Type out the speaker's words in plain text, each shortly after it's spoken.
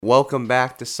Welcome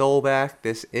back to Soulback.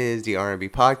 This is the R&B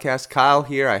podcast. Kyle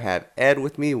here. I have Ed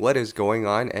with me. What is going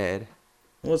on, Ed?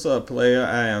 What's up, player?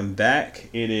 I am back.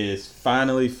 It is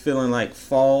finally feeling like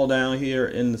fall down here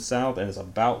in the South, and it's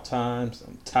about time.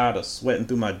 I'm tired of sweating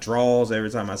through my drawers every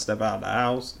time I step out of the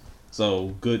house.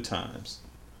 So, good times.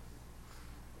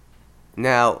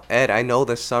 Now, Ed, I know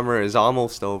the summer is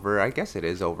almost over. I guess it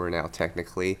is over now,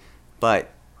 technically. But,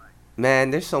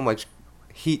 man, there's so much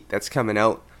heat that's coming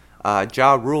out.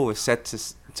 Ja Rule is set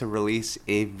to release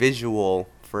a visual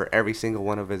for every single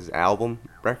one of his album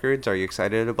records. Are you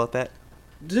excited about that?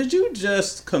 Did you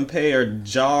just compare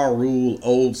Ja Rule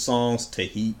old songs to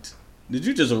Heat? Did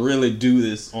you just really do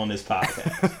this on this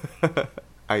podcast?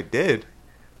 I did.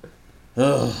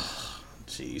 Ugh,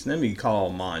 jeez. Let me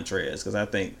call Montrez, because I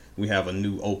think we have a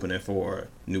new opening for a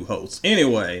new host.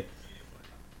 Anyway,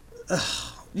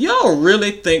 y'all really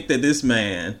think that this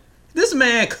man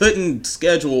couldn't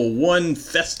schedule one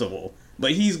festival,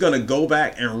 but he's gonna go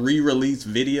back and re-release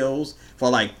videos for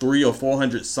like 300 or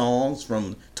 400 songs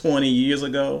from 20 years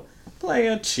ago?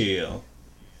 Player, chill.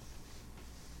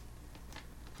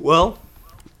 Well,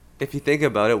 if you think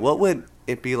about it, what would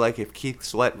it be like if Keith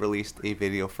Sweat released a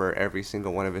video for every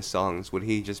single one of his songs? Would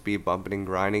he just be bumping and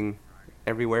grinding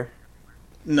everywhere?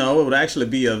 No, it would actually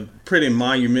be a pretty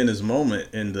monumentous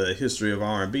moment in the history of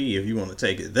R&B if you want to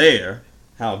take it there.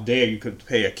 How dare you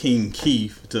compare King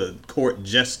Keith to court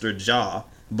jester Ja?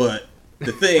 But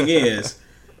the thing is,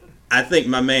 I think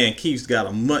my man Keith's got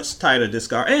a much tighter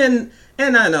discard. And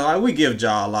I know we give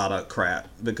Ja a lot of crap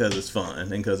because it's fun and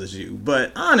because it's you.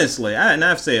 But honestly,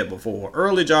 I've said it before,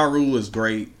 early Ja Rule is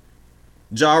great.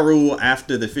 Ja Rule,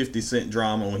 after the 50 Cent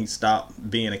drama when he stopped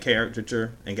being a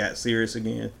caricature and got serious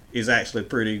again, is actually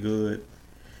pretty good.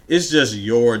 It's just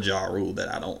your Ja Rule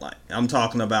that I don't like. I'm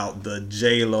talking about the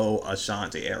J-Lo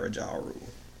Ashanti era Ja Rule.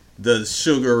 The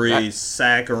sugary,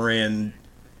 saccharine,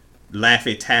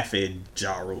 Laffy Taffy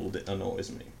Ja Rule that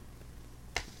annoys me.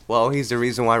 Well, he's the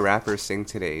reason why rappers sing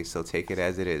today, so take it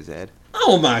as it is, Ed.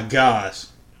 Oh my gosh.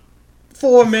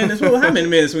 4 minutes? Well, how many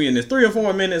minutes we in this? 3 or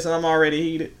 4 minutes and I'm already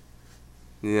heated?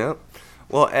 Yep.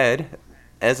 Well, Ed,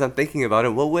 as I'm thinking about it,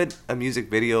 what would a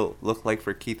music video look like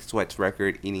for Keith Sweat's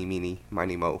record, Eeny, Meeny,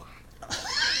 Miny, Mo?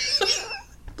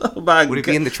 Oh my would it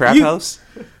be in the trap house?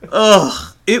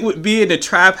 Ugh. It would be in the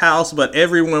trap house, but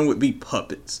everyone would be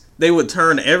puppets. They would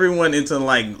turn everyone into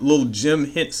like little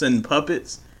Jim Henson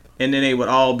puppets, and then they would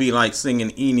all be like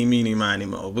singing Eeny, Meeny, Miny,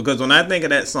 Mo. Because when I think of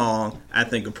that song, I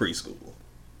think of preschool.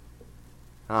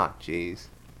 Ah, jeez.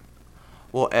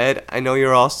 Well, Ed, I know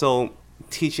you're also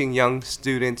teaching young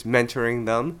students, mentoring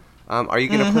them. Are you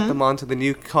going to put them onto the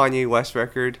new Kanye West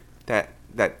record that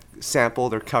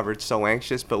sampled or covered So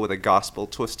Anxious, but with a gospel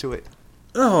twist to it?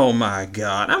 Oh my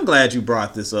God. I'm glad you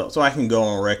brought this up so I can go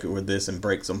on record with this and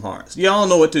break some hearts. Y'all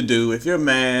know what to do. If you're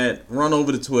mad, run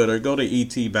over to Twitter, go to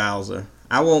E.T. Bowser.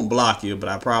 I won't block you, but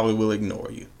I probably will ignore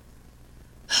you.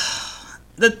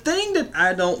 The thing that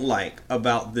I don't like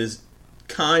about this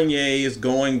Kanye is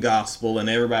going gospel and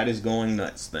everybody's going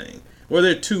nuts thing. Well,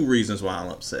 there are 2 reasons why I'm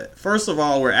upset. First of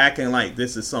all, we're acting like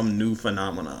this is some new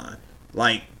phenomenon.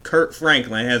 Like Kirk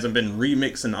Franklin hasn't been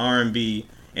remixing R&B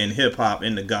and hip-hop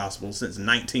into gospel since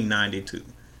 1992.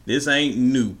 This ain't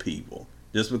new, people.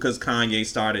 Just because Kanye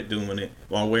started doing it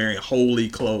while wearing holy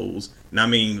clothes, and I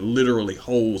mean literally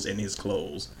holes in his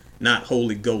clothes, not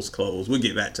Holy Ghost clothes. We'll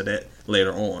get back to that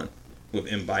later on with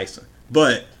M. Bison.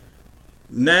 But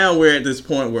now we're at this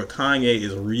point where Kanye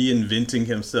is reinventing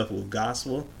himself with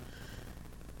gospel.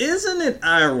 Isn't it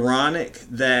ironic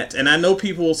that, and I know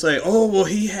people will say, oh, well,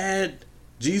 he had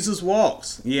Jesus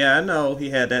Walks. Yeah, I know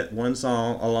he had that one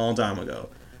song a long time ago.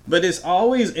 But it's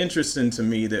always interesting to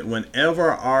me that whenever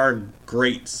our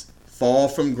greats fall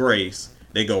from grace,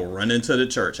 they go run into the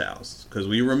church house. Because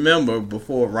we remember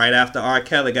before, right after R.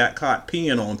 Kelly got caught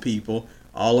peeing on people,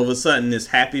 all of a sudden this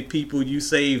Happy People You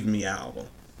Saved Me album.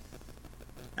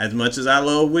 As much as I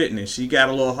love Whitney, she got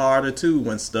a little harder too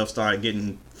when stuff started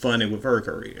getting funny with her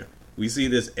career. We see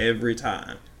this every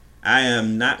time. I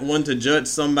am not one to judge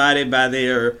somebody by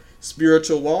their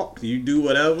spiritual walk. You do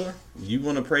whatever. You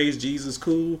want to praise Jesus,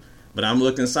 cool. But I'm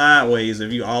looking sideways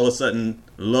if you all of a sudden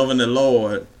loving the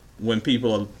Lord when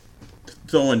people are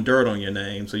throwing dirt on your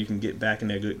name so you can get back in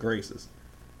their good graces.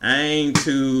 I ain't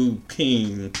too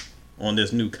keen on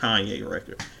this new Kanye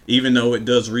record, even though it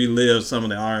does relive some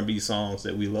of the R&B songs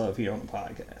that we love here on the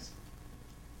podcast.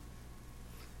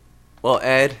 Well,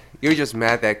 Ed, you're just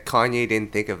mad that Kanye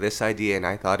didn't think of this idea and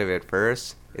I thought of it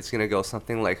first. It's going to go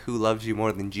something like, who loves you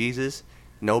more than Jesus?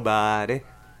 Nobody.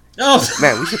 Oh,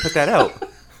 man, we should put that out.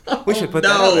 We should put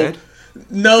that out, Ed.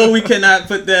 No, we cannot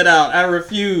put that out. I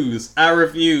refuse. I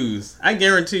refuse. I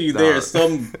guarantee you there is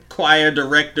some choir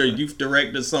director, youth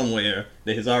director somewhere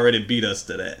that has already beat us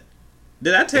to that.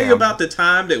 Did I tell you about the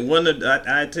time that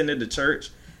I attended the church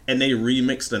and they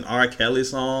remixed an R. Kelly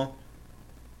song?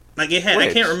 Like it had,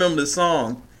 I can't remember the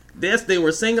song. Yes, they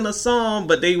were singing a song,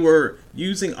 but they were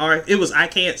using it was I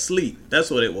Can't Sleep. That's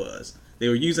what it was. They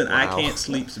were using I Can't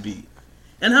Sleep's beat.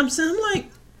 And I'm like,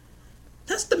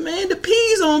 that's the man that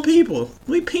pees on people.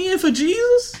 We peeing for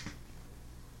Jesus?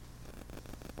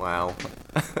 Wow.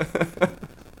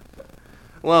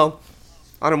 Well,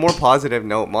 on a more positive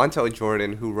note, Montel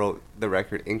Jordan, who wrote the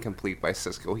record Incomplete by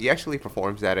Sisqó, he actually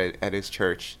performs that at his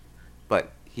church,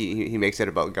 but he makes it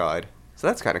about God. So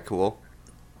that's kind of cool.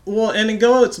 Well, and it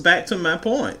goes back to my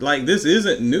point. Like, this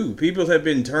isn't new. People have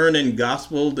been turning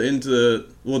gospel into,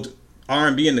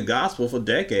 R&B into gospel for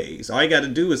decades. All you got to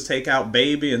do is take out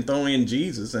Baby and throw in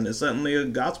Jesus, and it's suddenly a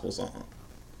gospel song.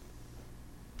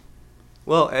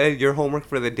 Well, Ed, your homework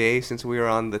for the day, since we were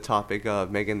on the topic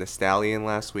of Megan Thee Stallion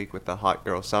last week with the Hot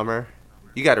Girl Summer,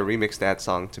 you got to remix that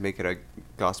song to make it a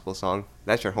gospel song.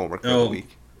 That's your homework for the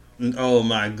week. Oh,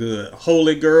 my good.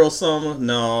 Holy Girl Summer?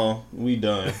 No, we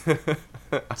done.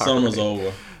 Summer's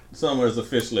over. Summer is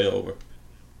officially over.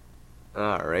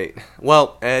 All right.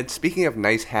 Well, Ed, speaking of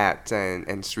nice hats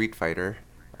and Street Fighter,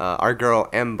 our girl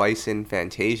M. Bison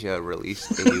Fantasia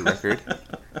released a new record.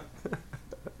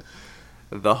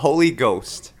 The Holy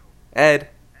Ghost. Ed,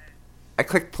 I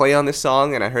clicked play on this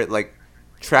song and I heard like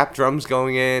trap drums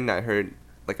going in. I heard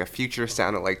like a Future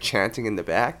sound of like chanting in the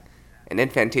back. And then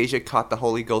Fantasia caught the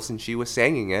Holy Ghost and she was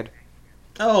singing it.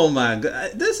 Oh my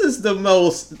God. This is the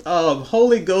most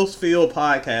Holy Ghost filled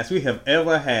podcast we have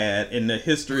ever had in the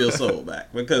history of Soulback,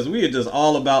 because we are just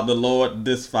all about the Lord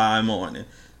this fine morning.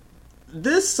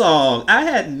 This song, I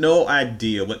had no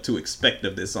idea what to expect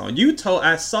of this song.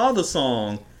 I saw the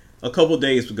song a couple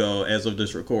days ago as of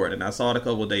this recording. I saw it a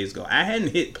couple days ago. I hadn't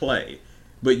hit play,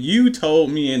 but you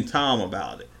told me and Tom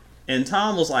about it. And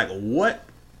Tom was like,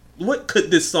 what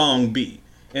could this song be?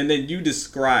 And then you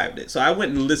described it. So I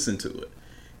went and listened to it.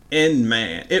 And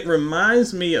man, it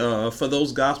reminds me of, for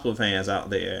those gospel fans out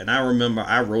there, and I remember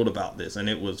I wrote about this, and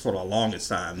it was for the longest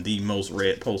time the most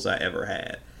read post I ever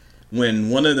had. When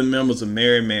one of the members of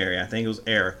Mary Mary, I think it was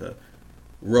Erica,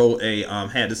 wrote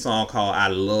had this song called I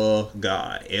Love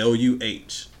God,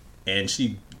 L-U-H, and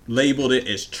she labeled it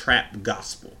as trap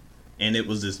gospel. And it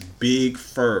was this big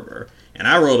fervor. And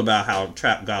I wrote about how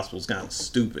trap gospel is kind of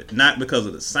stupid. Not because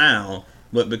of the sound,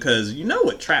 but because you know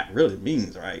what trap really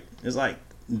means, right? It's like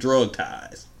drug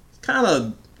ties. It's kind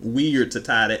of weird to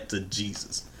tie that to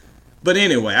Jesus. But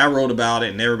anyway, I wrote about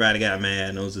it and everybody got mad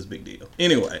and it was this big deal.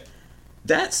 Anyway,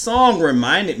 that song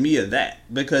reminded me of that,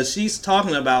 because she's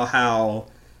talking about how,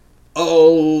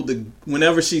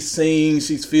 whenever she sings,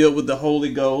 she's filled with the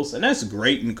Holy Ghost, and that's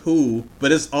great and cool,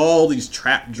 but it's all these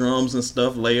trap drums and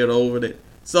stuff layered over it.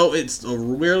 So it's a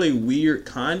really weird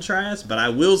contrast, but I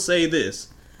will say this.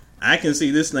 I can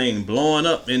see this thing blowing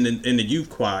up in the youth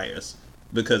choirs,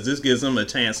 because this gives them a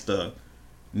chance to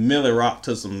Millie rock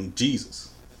to some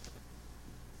Jesus.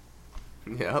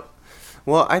 Yep.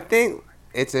 Well, I think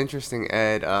it's interesting,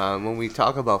 Ed, when we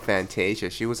talk about Fantasia,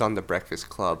 she was on The Breakfast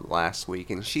Club last week,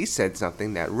 and she said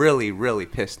something that really, really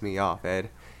pissed me off, Ed.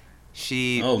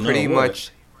 She pretty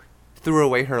much threw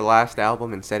away her last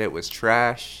album and said it was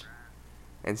trash,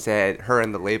 and said her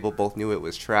and the label both knew it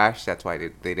was trash, that's why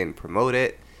they didn't promote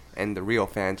it, and the real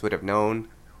fans would have known.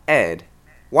 Ed,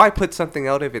 why put something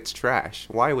out if it's trash?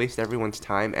 Why waste everyone's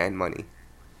time and money?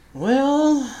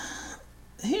 Well,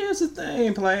 here's the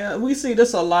thing, player. We see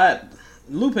this a lot.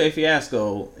 Lupe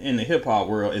Fiasco in the hip-hop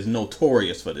world is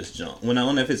notorious for this junk. When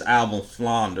one of his albums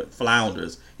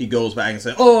flounders, he goes back and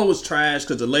says, it was trash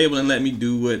because the label didn't let me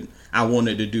do what I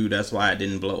wanted to do. That's why it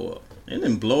didn't blow up. It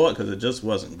didn't blow up because it just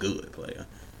wasn't good, player.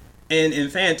 And in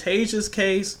Fantasia's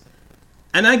case,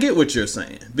 and I get what you're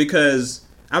saying, because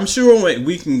I'm sure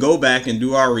we can go back and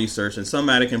do our research, and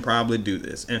somebody can probably do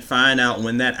this, and find out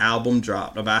when that album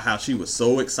dropped, about how she was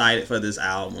so excited for this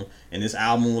album, and this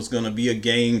album was going to be a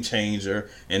game changer,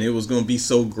 and it was going to be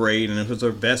so great, and it was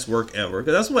her best work ever.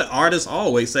 Because that's what artists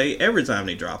always say every time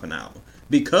they drop an album,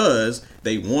 because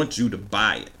they want you to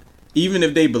buy it. Even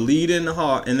if they believe in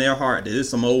their heart that it's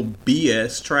some old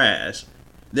BS trash,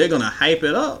 they're going to hype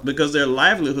it up because their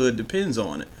livelihood depends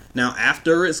on it. Now,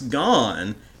 after it's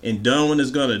gone and done what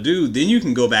it's going to do, then you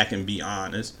can go back and be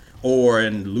honest. Or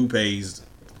in Lupe's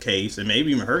case, and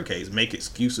maybe even her case, make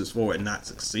excuses for it not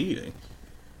succeeding.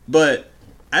 But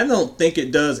I don't think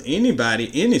it does anybody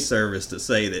any service to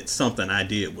say that something I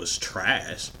did was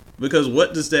trash. Because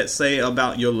what does that say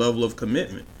about your level of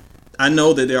commitment? I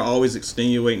know that there are always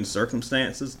extenuating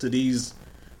circumstances to these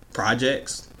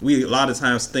projects. We a lot of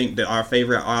times think that our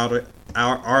favorite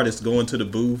our artists go into the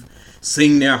booth,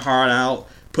 sing their heart out,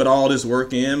 put all this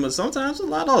work in, but sometimes a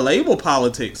lot of label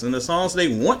politics and the songs they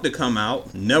want to come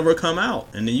out never come out.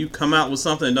 And then you come out with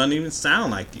something that doesn't even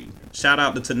sound like you. Shout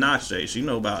out to Tinashe, she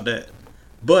know about that.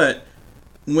 But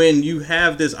when you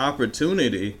have this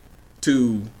opportunity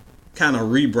to kind of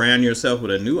rebrand yourself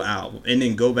with a new album and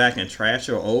then go back and trash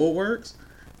your old works,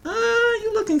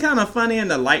 you looking kind of funny in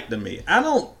the light to me.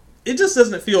 It just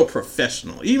doesn't feel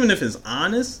professional. Even if it's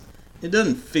honest, it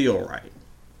doesn't feel right.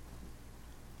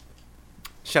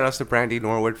 Shout outs to Brandy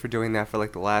Norwood for doing that for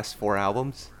like the last 4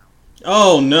 albums.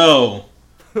 Oh no.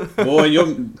 Boy,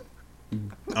 your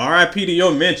R.I.P. to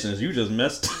your mentions. You just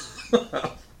messed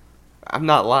up. I'm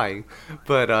not lying.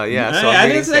 But yeah, Hey, so I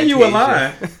didn't say you were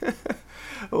lying.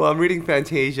 Well, I'm reading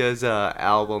Fantasia's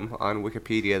album on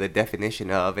Wikipedia, the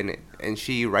definition of, and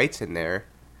she writes in there,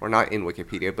 or not in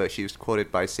Wikipedia, but she was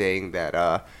quoted by saying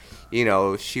that,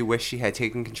 she wished she had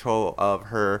taken control of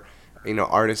her,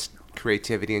 artist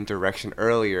creativity and direction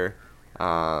earlier,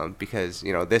 because,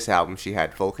 this album she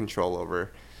had full control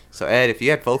over. So, Ed, if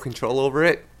you had full control over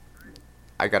it,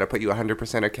 I gotta put you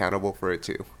 100% accountable for it,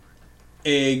 too.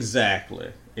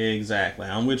 Exactly.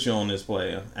 I'm with you on this,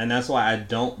 player. And that's why I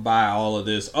don't buy all of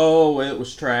this. Oh, it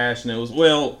was trash and it was...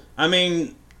 Well, I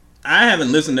mean, I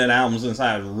haven't listened to that album since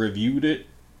I reviewed it.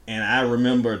 And I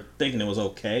remember thinking it was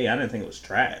okay. I didn't think it was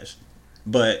trash.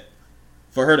 But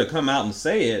for her to come out and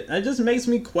say it just makes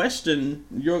me question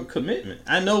your commitment.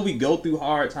 I know we go through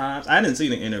hard times. I didn't see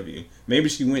the interview. Maybe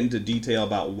she went into detail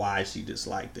about why she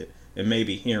disliked it. And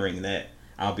maybe hearing that,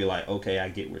 I'll be like, okay, I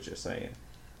get what you're saying.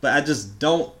 But I just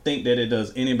don't think that it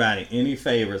does anybody any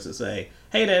favors to say,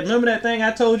 hey, remember that thing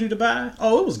I told you to buy?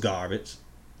 Oh, it was garbage.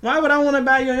 Why would I want to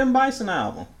buy your M. Bison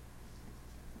album?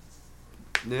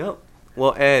 Yep.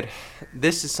 Well, Ed,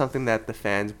 this is something that the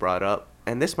fans brought up,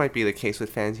 and this might be the case with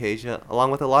Fantasia,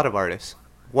 along with a lot of artists.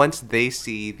 Once they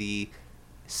see the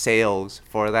sales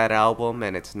for that album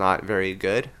and it's not very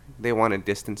good, they want to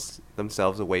distance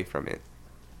themselves away from it.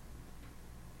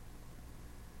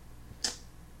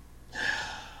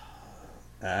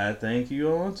 I think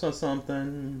you're onto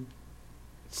something.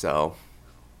 So,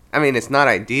 I mean, it's not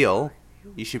ideal.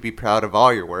 You should be proud of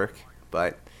all your work,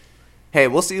 but hey,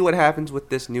 we'll see what happens with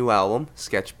this new album,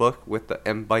 Sketchbook, with the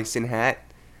M. Bison hat.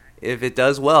 If it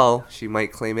does well, she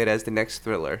might claim it as the next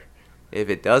Thriller. If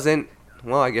it doesn't,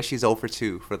 well, I guess she's 0 for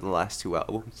 2 for the last 2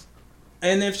 albums.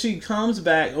 And if she comes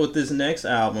back with this next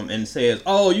album and says,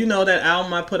 oh, that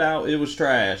album I put out, it was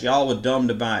trash. Y'all were dumb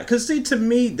to buy it. Because, see, to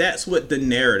me, that's what the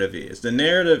narrative is. The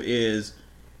narrative is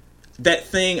that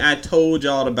thing I told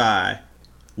y'all to buy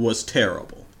was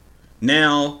terrible.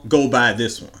 Now, go buy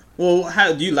this one. Well,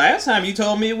 last time you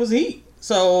told me it was Heat.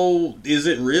 So, is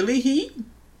it really Heat?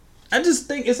 I just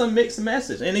think it's a mixed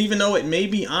message. And even though it may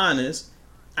be honest,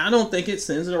 I don't think it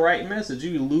sends the right message.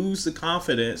 You lose the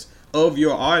confidence of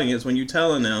your audience when you're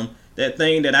telling them that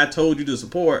thing that I told you to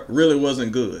support really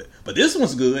wasn't good. But this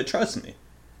one's good, trust me.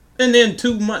 And then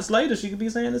 2 months later, she could be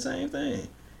saying the same thing.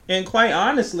 And quite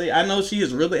honestly, I know she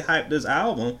has really hyped this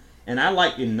album, and I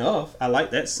like Enough. I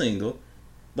like that single.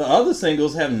 The other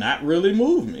singles have not really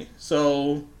moved me.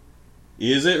 So,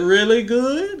 is it really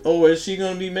good? Or is she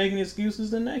going to be making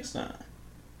excuses the next time?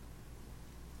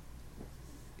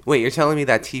 Wait, you're telling me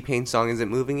that T-Pain song isn't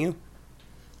moving you?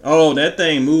 Oh, that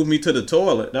thing moved me to the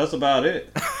toilet. That's about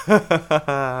it.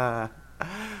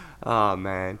 Oh,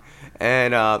 man.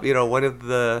 And, one of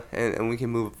the... And we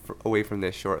can move away from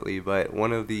this shortly, but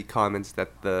one of the comments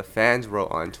that the fans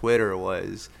wrote on Twitter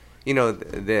was,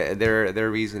 their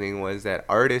reasoning was that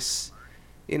artists,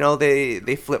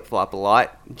 they flip-flop a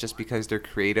lot just because they're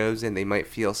creatives and they might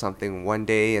feel something one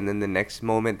day and then the next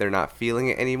moment they're not feeling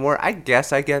it anymore. I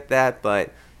guess I get that,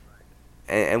 but...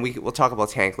 And we'll talk about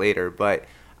Tank later, but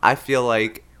I feel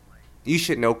like you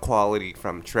should know quality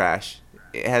from trash.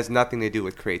 It has nothing to do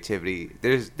with creativity.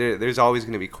 There's always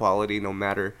going to be quality no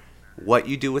matter what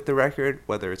you do with the record,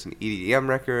 whether it's an EDM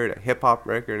record, a hip-hop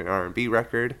record, an R&B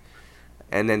record,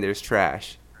 and then there's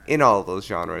trash in all of those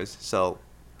genres. So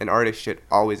an artist should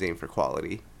always aim for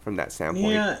quality from that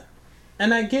standpoint. Yeah,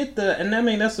 and I get and I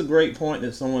mean, that's a great point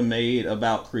that someone made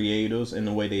about creatives and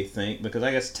the way they think, because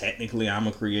I guess technically I'm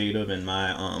a creative in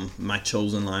my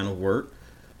chosen line of work.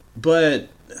 But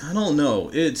I don't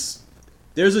know.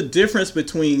 There's a difference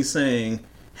between saying,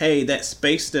 hey, that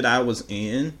space that I was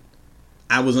in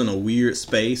a weird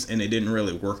space and it didn't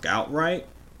really work out right,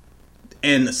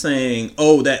 and saying,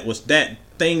 oh, that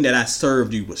thing that I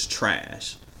served you was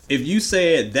trash. if you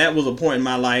said that was a point in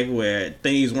my life where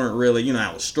things weren't really,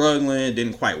 I was struggling,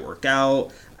 didn't quite work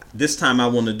out. This time I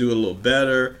want to do a little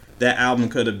better. That album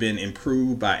could have been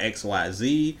improved by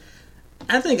XYZ.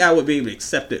 I think I would be able to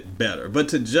accept it better. But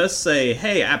to just say,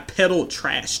 hey, I peddled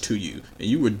trash to you and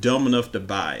you were dumb enough to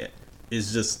buy it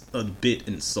is just a bit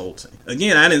insulting.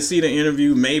 Again, I didn't see the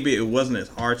interview. Maybe it wasn't as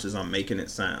harsh as I'm making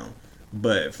it sound.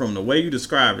 But from the way you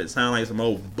describe it, it sounds like some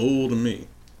old bull to me.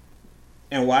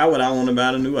 And why would I want to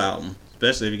buy the new album?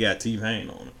 Especially if you got T-Pain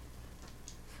on it.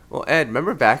 Well, Ed,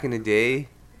 remember back in the day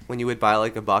when you would buy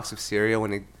like a box of cereal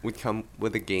and it would come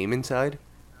with a game inside?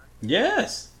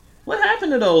 Yes. What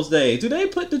happened to those days? Do they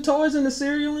put the toys in the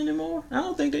cereal anymore? I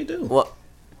don't think they do.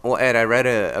 Well, Ed, I read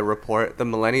a report. The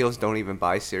millennials don't even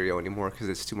buy cereal anymore because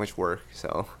it's too much work.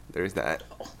 So there's that.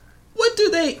 What do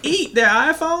they eat? Their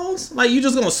iPhones? Like, you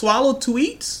just gonna swallow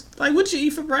tweets? Like, what you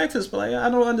eat for breakfast, player? I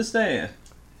don't understand.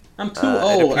 I'm too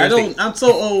old. I'm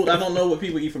so old. I don't know what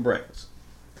people eat for breakfast.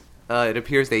 It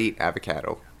appears they eat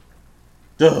avocado.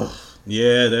 Ugh.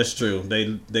 Yeah, that's true.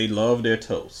 They love their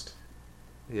toast.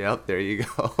 Yep, there you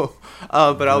go.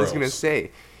 But I was gonna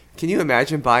say, can you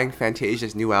imagine buying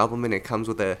Fantasia's new album and it comes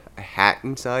with a hat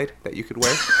inside that you could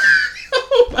wear?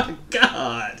 Oh my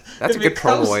god! That's a good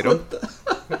promo item.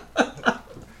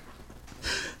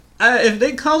 If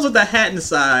it comes with a hat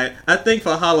inside, I think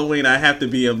for Halloween I have to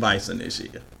be in Bison this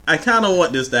year. I kind of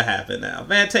want this to happen now.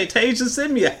 Fantasia,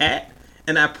 send me a hat,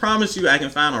 and I promise you I can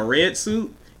find a red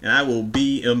suit, and I will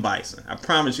be in Bison. I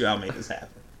promise you I'll make this happen.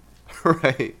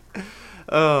 Right.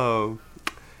 Oh.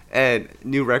 And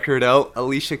new record out,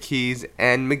 Alicia Keys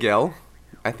and Miguel.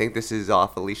 I think this is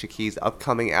off Alicia Keys'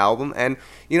 upcoming album. And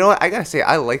you know what? I gotta say,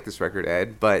 I like this record,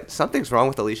 Ed, but something's wrong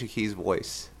with Alicia Keys'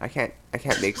 voice. I can't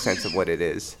make sense of what it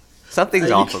is.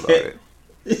 Something's off about it.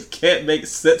 You can't make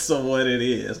sense of what it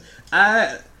is.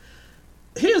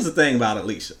 Here's the thing about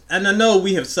Alicia. And I know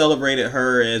we have celebrated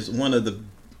her as one of the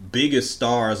biggest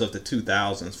stars of the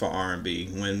 2000s for R&B.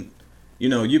 When,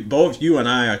 both you and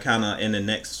I are kind of in the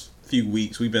next few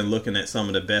weeks, we've been looking at some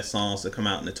of the best songs that come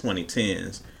out in the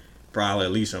 2010s. Probably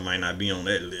Alicia might not be on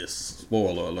that list.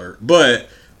 Spoiler alert. But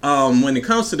when it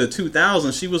comes to the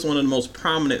 2000s, she was one of the most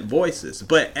prominent voices.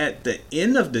 But at the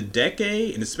end of the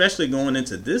decade, and especially going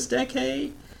into this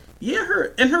decade, yeah,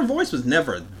 her voice was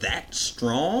never that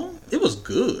strong. It was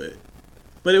good,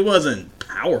 but it wasn't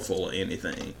powerful or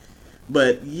anything.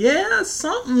 But yeah,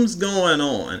 something's going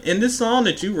on. And this song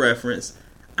that you referenced,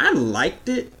 I liked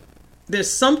it.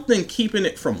 There's something keeping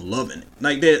it from loving it.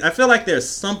 Like, I feel like there's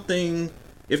something.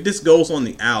 If this goes on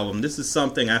the album, this is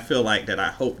something I feel like that I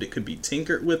hope that could be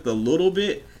tinkered with a little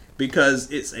bit,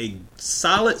 because it's a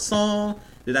solid song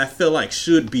that I feel like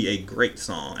should be a great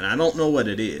song, and I don't know what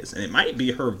it is. And it might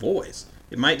be her voice.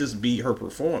 It might just be her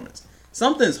performance.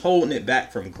 Something's holding it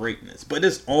back from greatness, but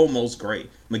it's almost great.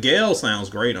 Miguel sounds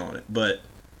great on it, but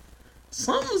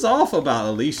something's off about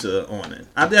Alicia on it.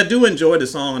 I do enjoy the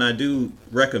song, and I do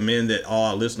recommend that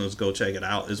all our listeners go check it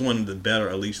out. It's one of the better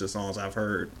Alicia songs I've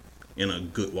heard in a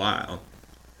good while.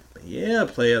 But yeah,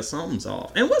 player, something's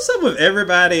off. And what's up with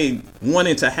everybody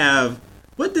wanting to have,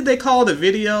 what did they call the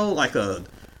video? Like a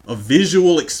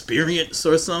visual experience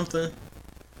or something?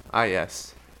 Ah,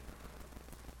 yes.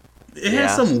 It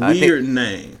has some weird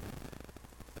name.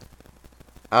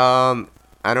 I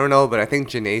don't know, but I think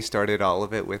Janae started all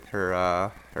of it with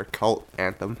her cult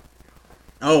anthem.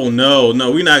 Oh, no,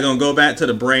 we're not going to go back to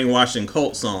the brainwashing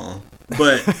cult song.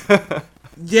 But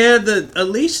yeah, the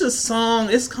Alicia song,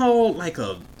 it's called like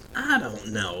I don't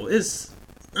know.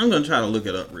 I'm going to try to look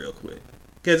it up real quick.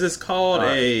 Because it's called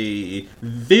a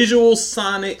visual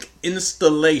sonic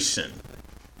installation.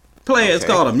 It's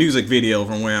called a music video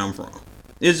from where I'm from.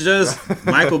 It's just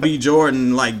Michael B.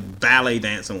 Jordan like ballet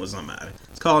dancing with somebody.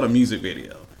 It's called a music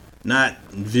video, not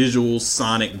visual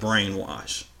sonic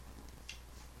brainwash.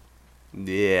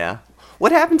 Yeah.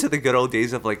 What happened to the good old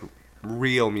days of like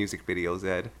real music videos,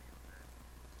 Ed?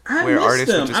 Where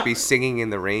artists would just be singing in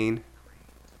the rain.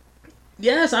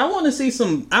 Yes, I want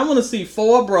to see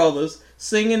four brothers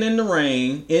singing in the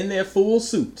rain in their full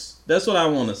suits. That's what I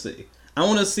want to see. I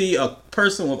want to see a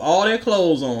person with all their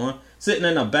clothes on sitting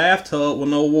in a bathtub with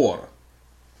no water.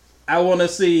 I want to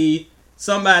see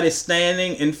somebody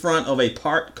standing in front of a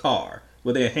parked car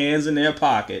with their hands in their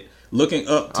pocket looking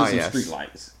up to some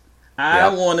streetlights. I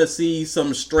want to see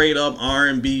some straight up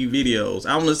R&B videos.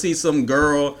 I want to see some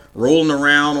girl rolling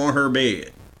around on her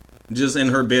bed. Just in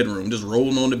her bedroom. Just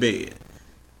rolling on the bed.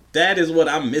 That is what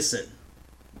I'm missing.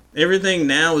 Everything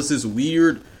now is this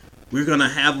weird, we're going to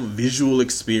have a visual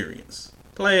experience.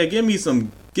 Player, give me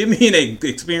an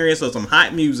experience of some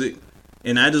hot music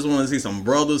And I just want to see some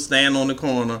brothers stand on the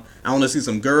corner. I want to see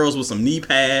some girls with some knee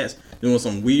pads doing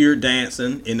some weird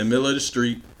dancing in the middle of the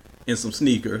street in some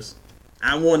sneakers.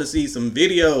 I want to see some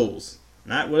videos,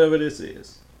 not whatever this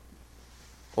is.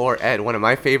 Or Ed, one of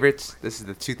my favorites. This is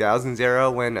the 2000s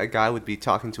era when a guy would be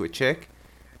talking to a chick,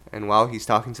 and while he's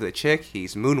talking to the chick,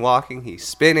 he's moonwalking, he's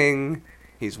spinning,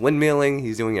 he's windmilling,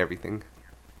 he's doing everything.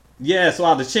 Yeah, so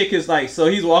while the chick is like, so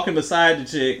he's walking beside the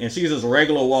chick, and she's just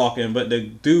regular walking, but the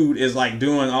dude is like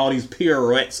doing all these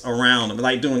pirouettes around him,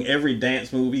 like doing every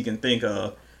dance move he can think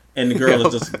of, and the girl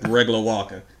is just regular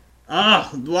walking.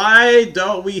 Why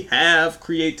don't we have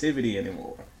creativity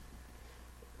anymore?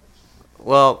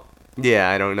 Well, yeah,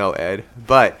 I don't know, Ed.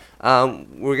 But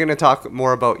we're going to talk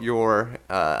more about your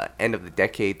end of the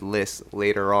decade list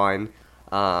later on,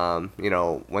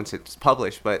 once it's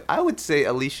published. But I would say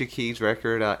Alicia Keys'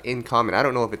 record, In Common, I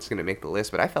don't know if it's going to make the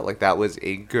list, but I felt like that was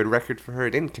a good record for her.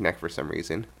 It didn't connect for some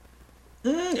reason.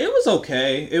 It was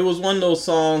okay. It was one of those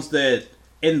songs that,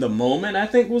 in the moment, I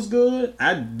think was good.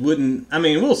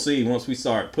 We'll see once we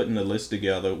start putting the list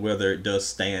together whether it does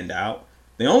stand out.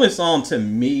 The only song to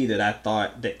me that I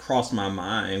thought that crossed my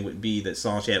mind would be that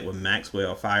song she had with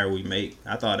Maxwell, Fire We Make.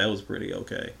 I thought that was pretty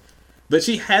okay. But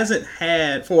she hasn't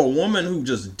had, for a woman who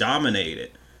just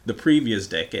dominated the previous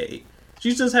decade,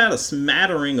 she's just had a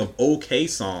smattering of okay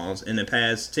songs in the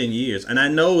past 10 years. And I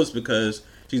know it's because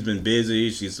she's been busy,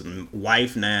 she's a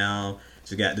wife now,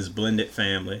 she's got this blended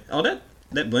family. Oh,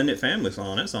 that blended family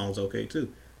song, that song's okay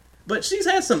too. But she's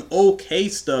had some okay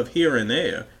stuff here and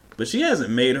there. But she hasn't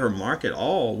made her mark at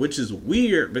all, which is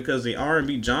weird because the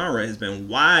R&B genre has been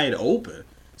wide open,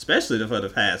 especially for the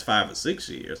past 5 or 6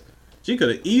 years. She could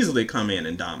have easily come in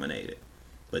and dominated,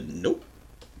 but nope.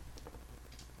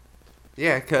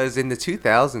 Yeah, because in the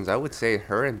 2000s, I would say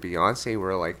her and Beyonce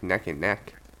were like neck and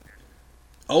neck.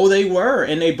 Oh, they were,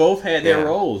 and they both had their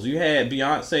roles. You had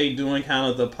Beyonce doing kind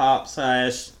of the pop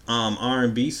 /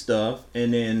 R&B stuff,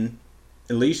 and then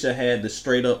Alicia had the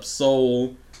straight up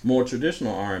soul, more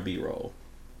traditional R&B role.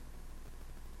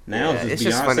 Now it's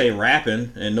just Beyonce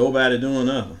rapping and nobody doing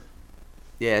nothing.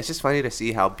 Yeah, it's just funny to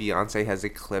see how Beyonce has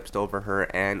eclipsed over her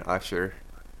and Usher,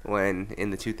 when in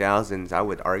the 2000s I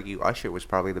would argue Usher was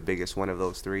probably the biggest one of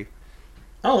those three.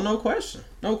 Oh, no question.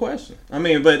 No question. I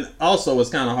mean, but also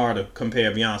it's kind of hard to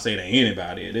compare Beyonce to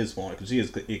anybody at this point because she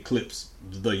has eclipsed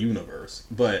the universe.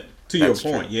 But to your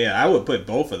point, yeah, I would put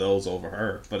both of those over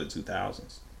her for the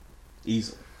 2000s.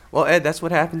 Easily. Well, Ed, that's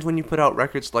what happens when you put out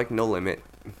records like No Limit.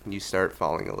 You start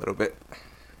falling a little bit.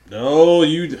 No,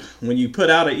 when you put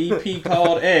out an EP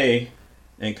called A,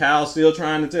 and Kyle's still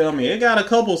trying to tell me, it got a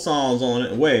couple songs on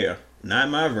it. Where? Not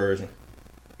my version.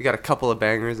 You got a couple of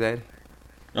bangers, Ed?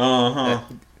 Uh-huh.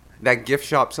 That gift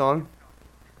shop song?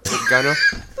 With Gunna?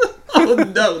 Oh,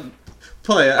 no.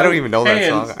 Play it. I don't even know that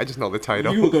song. I just know the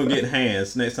title. You were going to get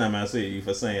hands next time I see you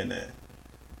for saying that.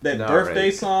 That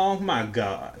birthday song? My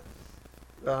God.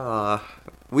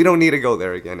 We don't need to go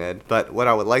there again, Ed. But what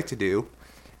I would like to do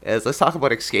is let's talk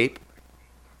about Escape.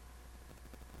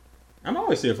 I'm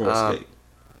always here for Escape.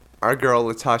 Our girl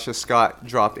Latasha Scott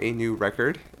dropped a new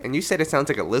record, and you said it sounds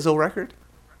like a Lizzo record?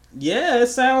 Yeah,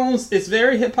 it's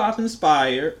very hip hop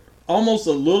inspired. Almost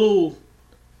a little.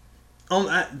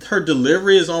 Her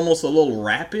delivery is almost a little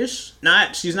rapish.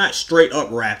 She's not straight up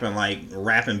rapping like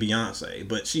rapping Beyonce,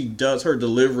 but her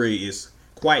delivery is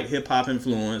quite hip hop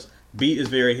influenced. Beat is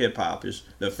very hip hopish.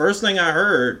 The first thing I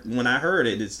heard when I heard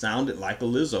it, it sounded like a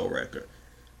Lizzo record.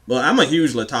 Well, I'm a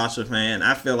huge Latasha fan.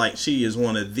 I feel like she is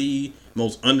one of the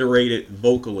most underrated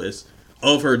vocalists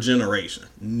of her generation.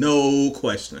 No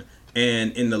question.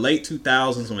 And in the late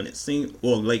 2000s, when it seemed,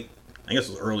 I guess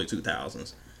it was early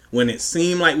 2000s, when it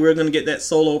seemed like we were going to get that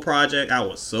solo project, I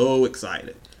was so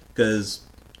excited. Because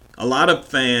a lot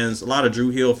of Dru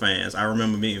Hill fans, I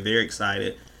remember being very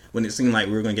excited when it seemed like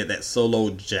we were going to get that solo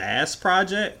jazz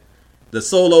project. The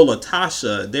solo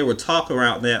Latasha, they were talking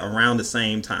about that around the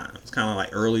same time. It's kind of like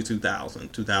early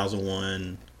 2000,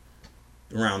 2001,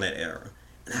 around that era.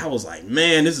 And I was like,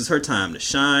 man, this is her time to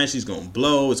shine. She's going to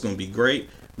blow. It's going to be great.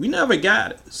 We never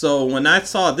got it. So when I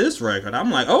saw this record,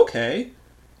 I'm like, okay.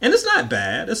 And it's not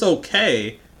bad. It's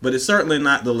okay. But it's certainly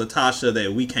not the Latasha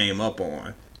that we came up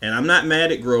on. And I'm not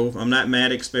mad at growth. I'm not mad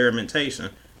at experimentation.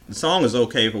 The song is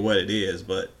okay for what it is.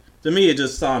 But to me, it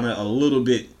just sounded a little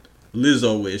bit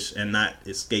Lizzo-ish and not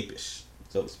escape-ish,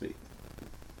 so to speak.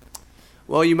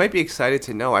 Well, you might be excited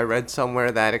to know I read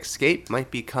somewhere that Escape might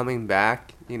be coming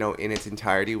back, in its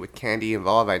entirety with Candy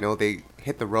involved. I know they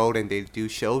hit the road and they do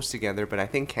shows together, but I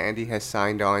think Candy has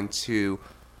signed on to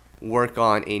work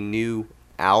on a new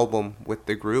album with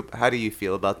the group. How do you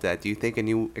feel about that? Do you think a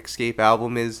new Escape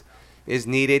album is is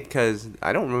needed because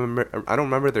I don't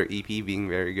remember their EP being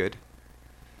very good.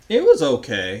 It was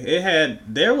okay.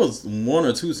 There was one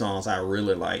or two songs I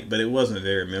really liked, but it wasn't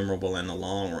very memorable in the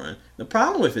long run. The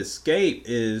problem with Escape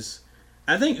is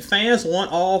I think fans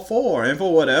want all four, and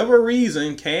for whatever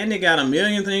reason, Candy got a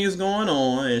million things going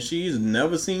on, and she's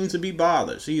never seemed to be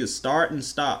bothered. She is start and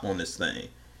stop on this thing.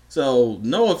 So,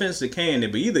 no offense to Candy,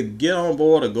 but either get on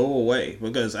board or go away,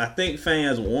 because I think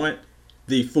fans want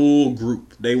the full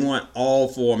group. They want all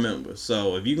four members.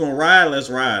 So, if you're gonna ride, let's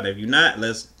ride. If you're not,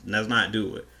 let's not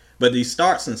do it. But these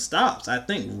starts and stops, I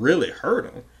think, really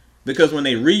hurt them. Because when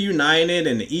they reunited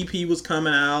and the EP was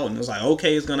coming out, and it was like,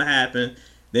 okay, it's going to happen.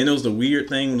 Then there was the weird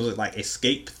thing, it was like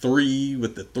Escape 3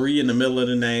 with the 3 in the middle of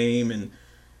the name. And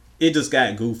it just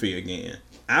got goofy again.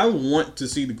 I want to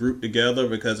see the group together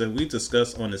because, as we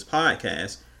discussed on this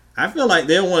podcast, I feel like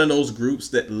they're one of those groups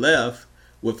that left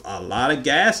with a lot of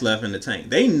gas left in the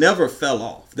tank. They never fell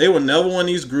off. They were never one of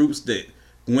these groups that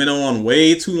went on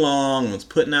way too long, was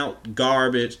putting out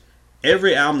garbage.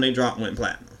 Every album they dropped went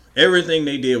platinum. Everything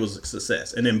they did was a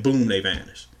success. And then boom, they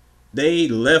vanished. They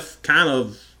left kind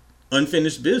of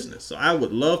unfinished business. So I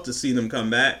would love to see them come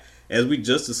back. As we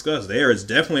just discussed, there is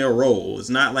definitely a role. It's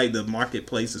not like the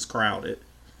marketplace is crowded.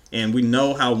 And we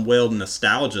know how well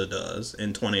nostalgia does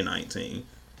in 2019.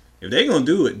 If they're going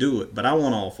to do it, do it. But I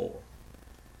want all four.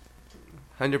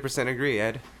 100% agree,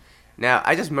 Ed. Now,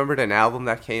 I just remembered an album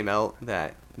that came out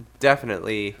that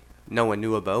definitely no one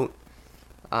knew about.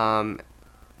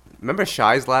 Remember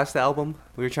Shy's last album?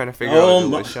 We were trying to figure out who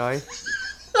was Shy.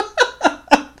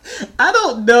 I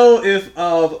don't know if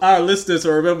our listeners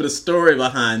will remember the story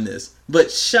behind this,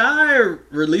 but Shy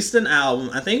released an album,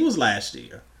 I think it was last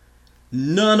year.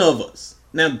 None of us.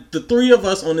 Now, the three of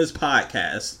us on this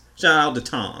podcast, shout out to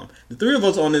Tom, the three of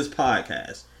us on this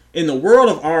podcast, in the world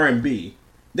of R&B,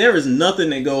 there is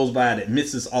nothing that goes by that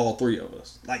misses all three of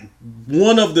us. Like,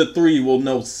 one of the three will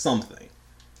know something.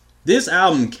 This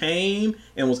album came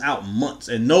and was out months,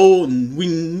 and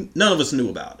none of us knew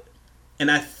about it.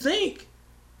 And I think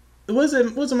was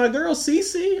it my girl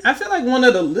Cece? I feel like one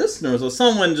of the listeners or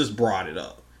someone just brought it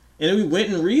up, and we went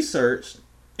and researched.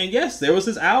 And yes, there was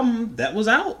this album that was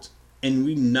out, and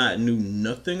we knew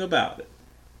nothing about it.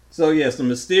 So yes, the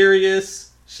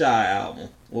mysterious Shy album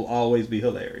will always be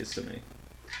hilarious to me.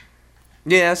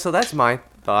 Yeah, so that's my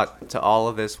thought to all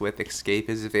of this with Escape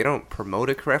is if they don't promote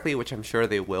it correctly, which I'm sure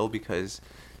they will because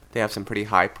they have some pretty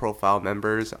high profile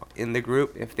members in the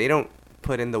group, if they don't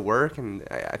put in the work, and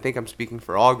I think I'm speaking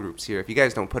for all groups here, if you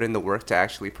guys don't put in the work to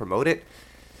actually promote it,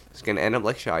 it's going to end up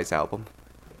like Shy's album.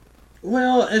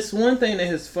 Well, it's one thing that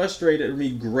has frustrated me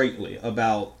greatly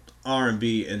about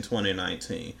R&B in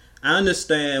 2019. I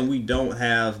understand we don't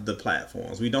have the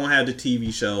platforms. We don't have the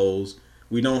TV shows.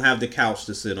 We don't have the couch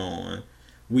to sit on.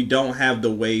 We don't have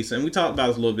the ways, and we talked about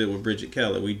this a little bit with Bridget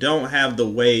Keller, we don't have the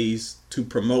ways to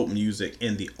promote music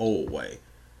in the old way.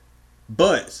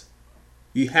 But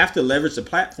you have to leverage the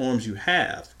platforms you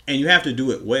have, and you have to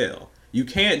do it well. You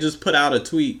can't just put out a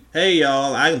tweet, hey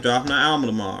y'all, I'm dropping my album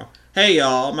tomorrow. Hey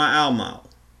y'all, my album out.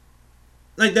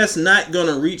 Like, that's not going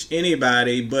to reach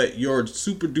anybody but your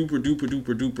super duper duper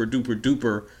duper duper duper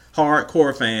duper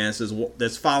hardcore fans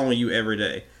that's following you every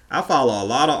day. I follow a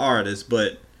lot of artists,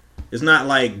 but it's not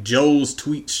like Joe's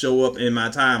tweets show up in my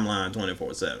timeline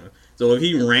 24/7. So if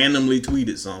he randomly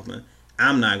tweeted something,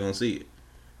 I'm not going to see it.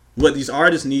 What these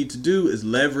artists need to do is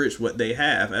leverage what they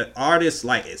have. Artists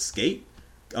like Escape,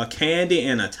 a Candy,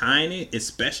 and a Tiny,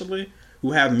 especially,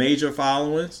 who have major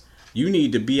followings, you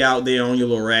need to be out there on your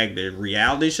little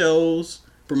reality shows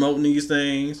promoting these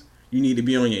things. You need to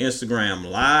be on your Instagram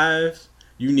live.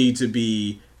 You need to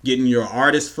be getting your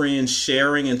artist friends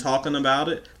sharing and talking about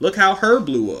it. Look how her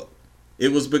blew up.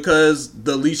 It was because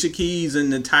the Alicia Keys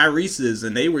and the Tyrese's,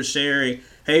 and they were sharing,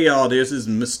 hey y'all, there's this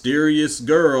mysterious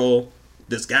girl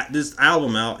that's got this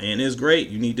album out and it's great.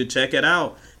 You need to check it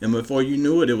out. And before you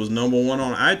knew it, it was #1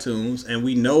 on iTunes. And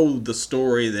we know the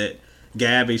story that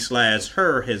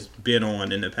Gabby/her has been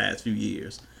on in the past few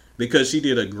years because she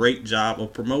did a great job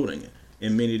of promoting it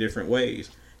in many different ways.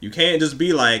 You can't just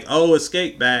be like, oh,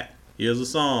 Escape back, here's a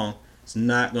song. It's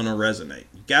not going to resonate.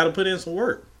 You got to put in some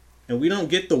work. And we don't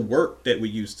get the work that we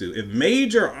used to. If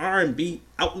major R&B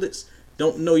outlets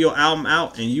don't know your album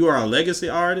out and you are a legacy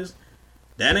artist,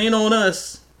 that ain't on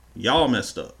us. Y'all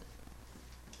messed up.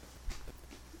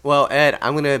 Well, Ed,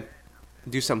 I'm going to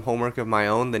do some homework of my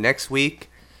own. The next week,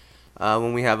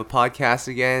 when we have a podcast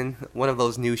again, one of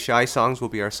those new Shy songs will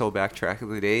be our So Back track of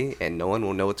the day, and no one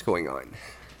will know what's going on.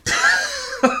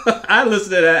 I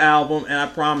listened to that album, and I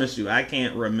promise you, I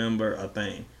can't remember a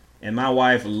thing. And my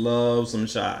wife loves some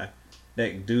Shy.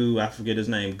 that dude, I forget his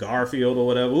name, Garfield or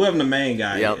whatever, whoever the main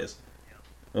guy is.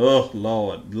 Oh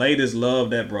Lord, ladies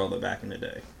loved that brother back in the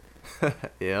day.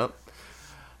 Yep.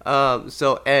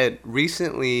 So Ed,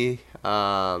 recently,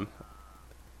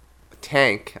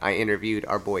 Tank, I interviewed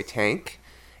our boy Tank,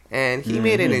 and he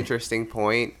made an interesting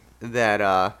point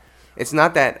that it's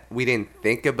not that we didn't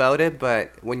think about it,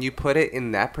 but when you put it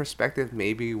in that perspective,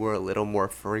 maybe we're a little more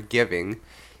forgiving.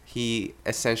 He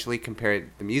essentially compared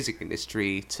the music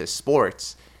industry to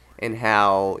sports and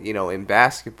how, in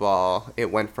basketball, it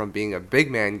went from being a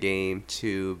big man game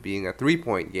to being a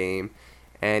three-point game.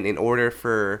 And in order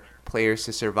for players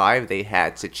to survive, they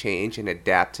had to change and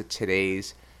adapt to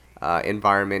today's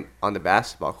environment on the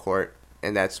basketball court.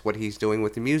 And that's what he's doing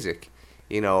with the music.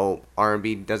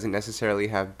 R&B doesn't necessarily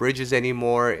have bridges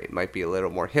anymore. It might be a little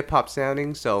more hip-hop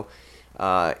sounding. So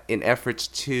in efforts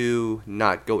to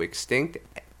not go extinct,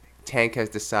 Tank has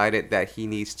decided that he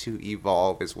needs to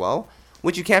evolve as well,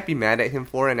 which you can't be mad at him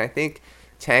for. And I think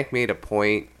Tank made a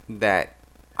point that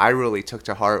I really took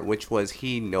to heart, which was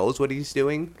he knows what he's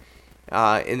doing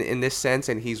in this sense,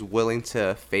 and he's willing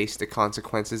to face the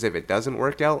consequences if it doesn't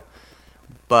work out.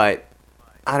 But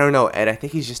I don't know, Ed. I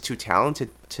think he's just too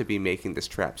talented to be making this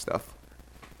trap stuff.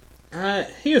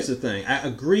 Here's the thing. I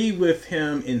agree with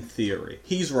him in theory.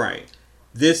 He's right.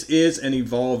 This is an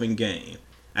evolving game.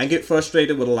 I get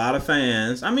frustrated with a lot of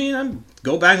fans. I mean, I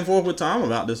go back and forth with Tom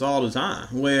about this all the time,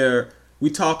 where we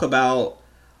talk about,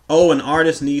 an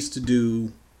artist needs to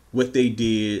do what they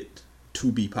did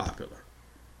to be popular.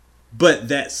 But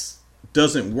that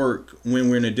doesn't work when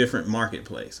we're in a different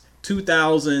marketplace.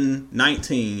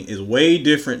 2019 is way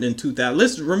different than 2000.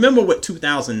 Let's remember what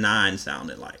 2009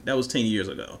 sounded like. That was 10 years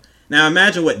ago. Now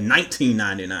imagine what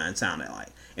 1999 sounded like.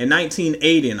 In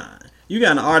 1989. You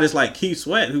got an artist like Keith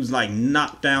Sweat who's like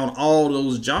knocked down all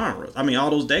those genres. I mean, all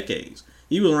those decades.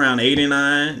 He was around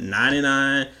 89,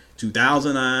 99,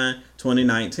 2009,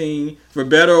 2019. For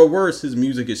better or worse, his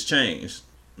music has changed.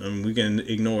 I mean, we can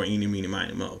ignore Eeny, Meeny,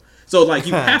 Miny, Mo. So, like,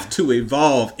 you have to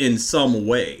evolve in some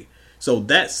way. So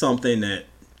that's something that,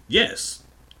 yes,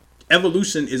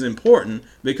 evolution is important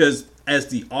because as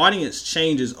the audience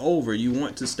changes over, you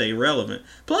want to stay relevant.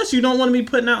 Plus, you don't want to be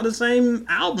putting out the same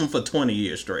album for 20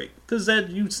 years straight because that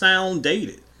you sound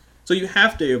dated. So you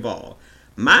have to evolve.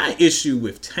 My issue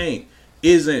with Tank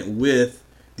isn't with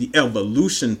the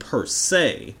evolution per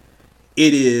se.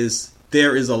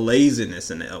 There is a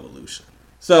laziness in the evolution.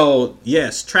 So,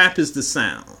 yes, trap is the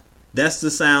sound. That's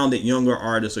the sound that younger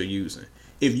artists are using.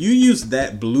 If you use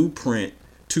that blueprint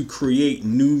to create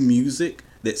new music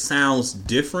that sounds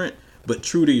different but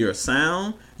true to your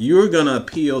sound, you're going to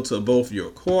appeal to both your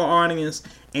core audience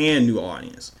and new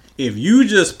audience. If you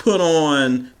just put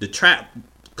on the trap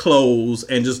clothes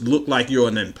and just look like you're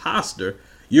an imposter,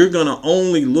 you're going to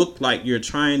only look like you're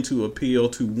trying to appeal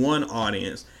to one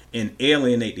audience and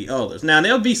alienate the others. Now,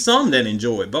 there'll be some that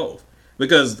enjoy both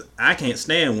because I can't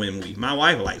stand Win Week. My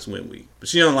wife likes Win Week, but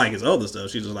she don't like his other stuff.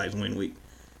 She just likes Win Week.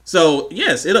 So,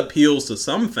 yes, it appeals to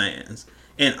some fans.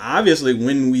 And obviously,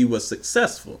 Win Week was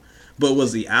successful. But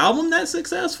was the album that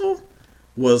successful?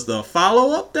 Was the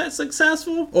follow-up that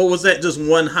successful? Or was that just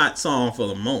one hot song for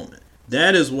the moment?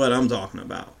 That is what I'm talking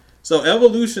about. So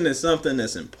evolution is something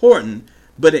that's important,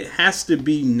 but it has to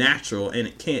be natural and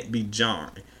it can't be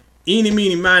jarring. Eeny,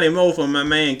 Meeny, Miny, Mo from my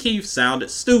man Keith sounded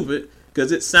stupid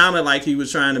because it sounded like he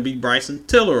was trying to be Bryson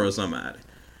Tiller or somebody.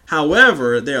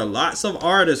 However, there are lots of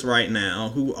artists right now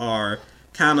who are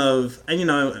kind of,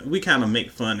 and we kind of make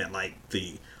fun at like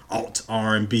the alt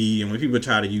R&B and when people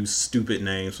try to use stupid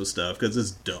names for stuff because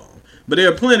it's dumb. But there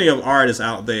are plenty of artists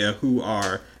out there who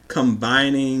are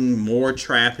combining more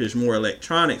trappish, more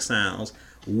electronic sounds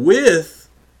with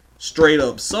straight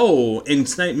up soul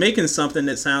and making something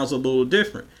that sounds a little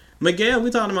different. Miguel, we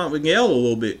talked about Miguel a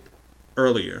little bit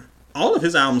earlier. All of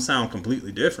his albums sound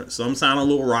completely different. Some sound a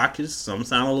little rockish, some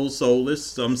sound a little soulless,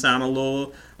 some sound a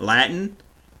little Latin.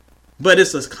 But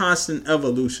it's a constant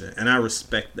evolution, and I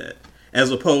respect that. As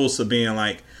opposed to being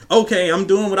like, okay, I'm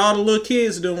doing what all the little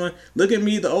kids doing. Look at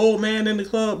me, the old man in the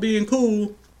club being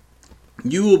cool.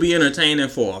 You will be entertaining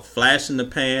for a flash in the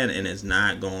pan, and it's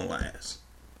not going to last.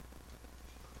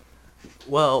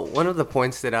 Well, one of the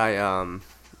points that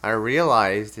I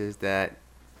realized is that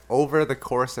over the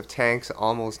course of Tank's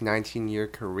almost 19-year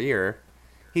career,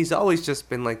 he's always just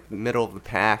been like the middle of the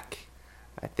pack.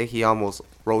 I think he almost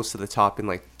rose to the top in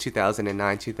like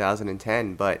 2009,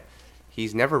 2010, but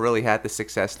he's never really had the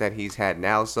success that he's had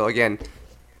now. So again,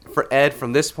 for Ed,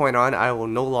 from this point on, I will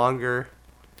no longer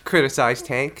criticize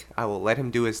Tank. I will let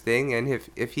him do his thing, and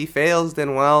if he fails,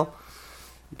 then well,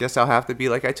 I guess I'll have to be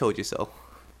like I told you so.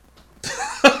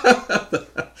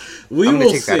 We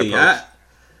will see.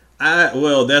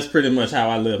 Well, that's pretty much how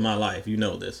I live my life. You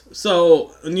know this.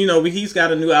 So, he's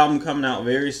got a new album coming out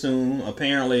very soon.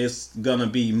 Apparently, it's gonna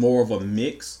be more of a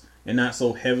mix and not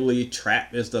so heavily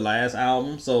trap as the last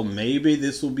album. So maybe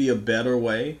this will be a better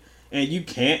way. And you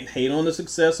can't hate on the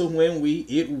success of When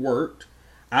it worked.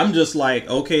 I'm just like,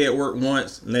 okay, it worked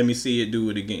once. Let me see it do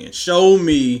it again. Show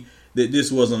me that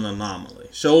this was an anomaly.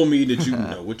 Show me that you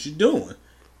know what you're doing.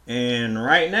 And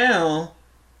right now,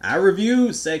 I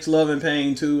reviewed Sex, Love, and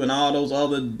Pain 2 and all those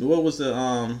other. What was the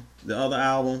other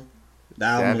album? The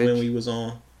album Savage. when we was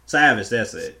on Savage.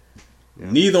 That's it.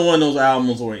 Yeah. Neither one of those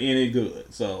albums were any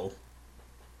good. So,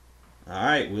 all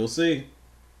right, we'll see.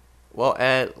 Well,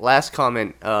 Ed, last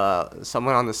comment.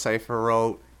 Someone on the cipher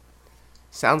wrote,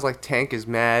 "Sounds like Tank is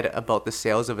mad about the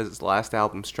sales of his last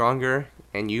album, Stronger,"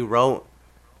 and you wrote,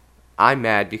 "I'm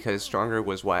mad because Stronger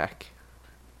was whack."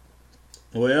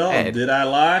 Well, Ed. did I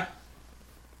lie?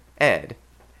 Ed,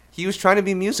 he was trying to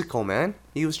be musical, man.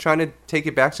 He was trying to take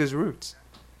it back to his roots.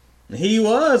 He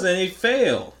was, and he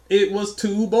failed. It was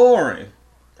too boring.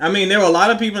 I mean, there were a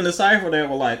lot of people in the cipher that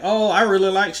were like, "Oh, I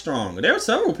really like Stronger." There were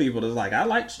several people that was like, "I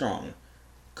like Stronger."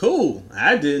 Cool.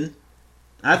 I didn't.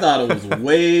 I thought it was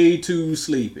way too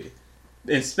sleepy,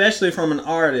 especially from an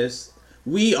artist.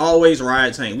 We always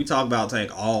ride Tank. We talk about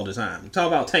Tank all the time. We talk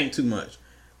about Tank too much,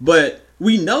 but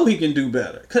we know he can do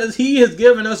better because he has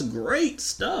given us great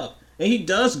stuff and he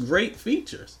does great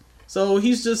features. So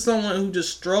he's just someone who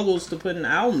just struggles to put an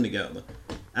album together.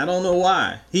 I don't know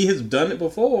why. He has done it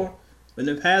before, but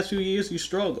in the past few years he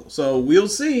struggled. So we'll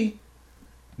see.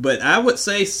 But I would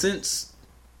say since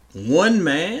One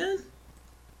Man.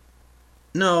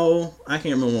 No, I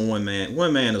can't remember when One Man.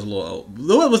 One Man is a little old.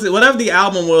 What was it? Whatever the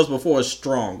album was before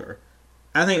Stronger.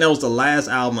 I think that was the last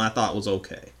album I thought was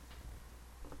okay.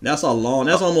 That's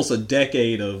almost a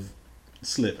decade of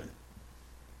slipping.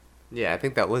 Yeah, I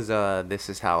think that was This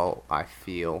Is How I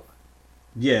Feel.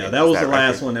 Yeah, Yeah, that was that the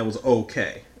last record. one that was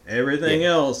okay. Everything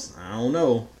else, I don't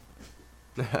know.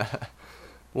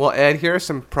 Well, Ed, here are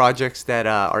some projects that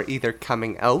are either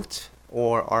coming out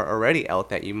or are already out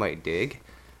that you might dig.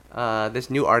 This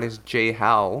new artist, Jay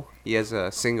Howe, he has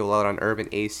a single out on Urban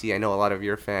AC. I know a lot of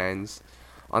your fans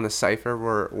on the Cypher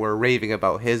were raving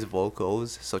about his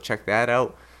vocals, so check that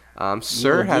out.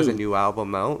 Sir has a new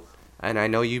album out, and I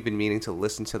know you've been meaning to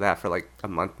listen to that for like a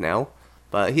month now.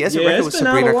 But he has a Yeah, record it's with been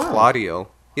out a Sabrina while.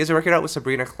 Claudio. He has a record out with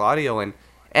Sabrina Claudio, and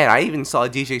I even saw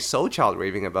DJ Soulchild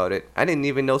raving about it. I didn't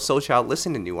even know Soulchild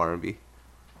listened to new R&B.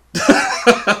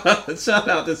 Shout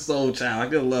out to Soul Child. I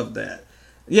could love that.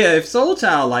 Yeah, if Soul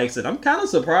Child likes it, I'm kind of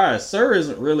surprised. Sir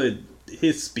isn't really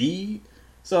his speed.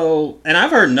 So, and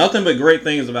I've heard nothing but great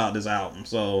things about this album.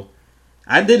 So,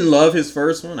 I didn't love his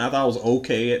first one. I thought it was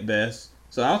okay at best.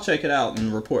 So, I'll check it out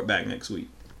and report back next week.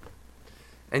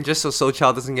 And just so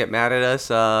Soulchild doesn't get mad at us,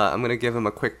 I'm gonna give him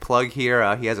a quick plug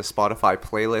here. He has a Spotify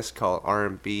playlist called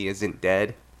R&B Isn't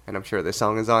Dead, and I'm sure this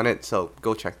song is on it. So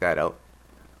go check that out.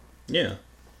 Yeah.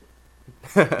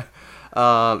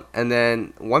 And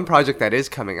then one project that is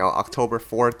coming out October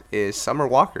 4th is Summer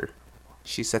Walker.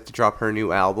 She's set to drop her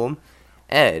new album.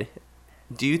 Ed,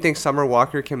 do you think Summer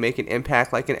Walker can make an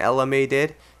impact like an Ella May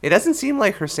did? It doesn't seem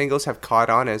like her singles have caught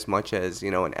on as much as,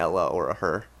 an Ella or a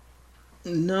Her.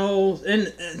 No,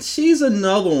 and she's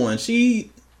another one.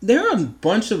 There are a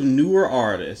bunch of newer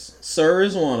artists. Sir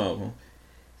is one of them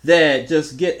that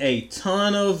just get a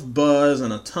ton of buzz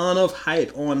and a ton of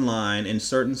hype online in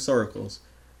certain circles,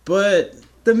 but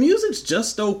the music's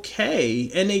just okay,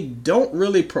 and they don't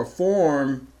really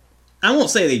perform. I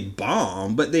won't say they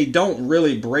bomb, but they don't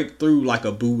really break through like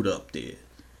a Boot Up did.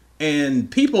 And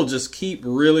people just keep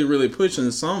really, really pushing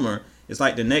Summer. It's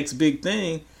like the next big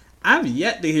thing. I've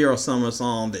yet to hear a Summer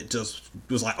song that just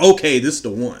was like, okay, this is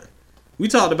the one. We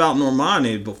talked about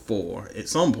Normani before at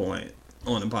some point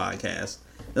on the podcast.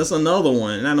 That's another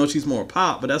one. And I know she's more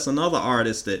pop, but that's another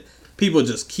artist that people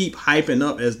just keep hyping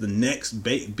up as the next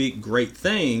big great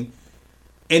thing.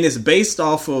 And it's based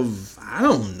off of, I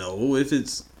don't know if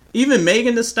it's even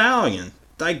Megan Thee Stallion.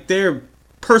 Like, they're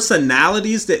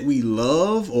personalities that we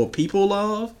love or people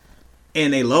love.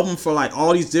 And they love them for like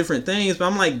all these different things. But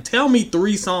I'm like, tell me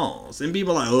 3 songs. And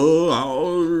people are like,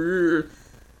 oh.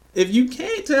 If you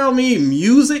can't tell me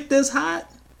music that's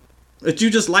hot, that you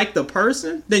just like the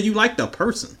person, then you like the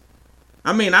person.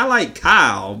 I mean, I like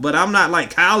Kyle, but I'm not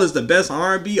like Kyle is the best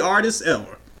R&B artist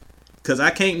ever. Because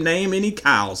I can't name any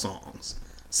Kyle songs.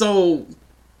 So,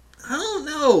 I don't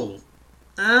know.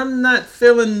 I'm not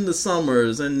feeling the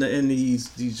Summers and these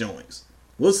joints.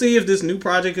 We'll see if this new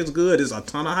project is good. There's a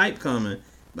ton of hype coming.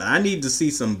 But I need to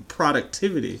see some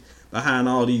productivity behind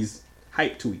all these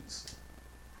hype tweets.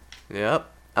 Yep.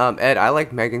 Ed, I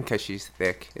like Megan because she's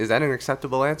thick. Is that an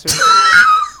acceptable answer?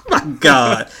 My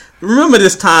God. Remember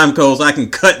this time code so I can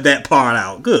cut that part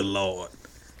out. Good Lord.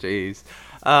 Jeez.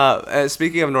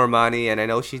 Speaking of Normani, and I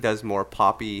know she does more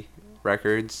poppy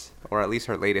records, or at least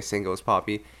her latest single is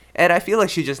poppy. Ed, I feel like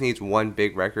she just needs one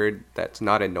big record that's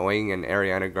not annoying and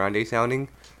Ariana Grande sounding,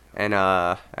 and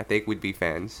I think we'd be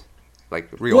fans, like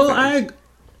real fans.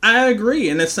 I agree,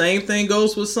 and the same thing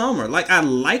goes with Summer. Like, I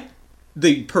like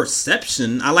the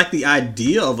perception, I like the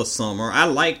idea of a Summer. I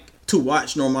like to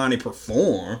watch Normani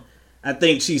perform. I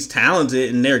think she's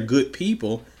talented and they're good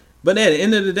people. But at the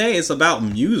end of the day, it's about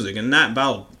music and not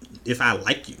about if I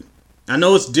like you. I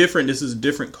know it's different. This is a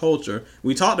different culture.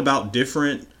 We talked about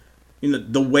different,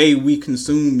 the way we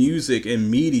consume music and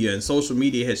media, and social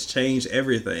media has changed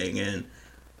everything. And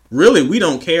really, we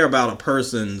don't care about a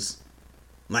person's,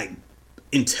 like,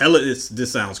 intelligence.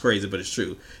 This sounds crazy, but it's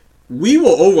true. We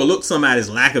will overlook somebody's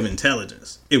lack of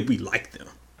intelligence if we like them.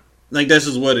 Like, that's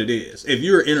just what it is. If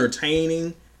you're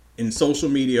entertaining in social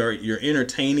media or you're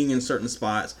entertaining in certain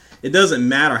spots, it doesn't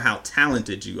matter how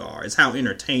talented you are. It's how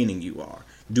entertaining you are.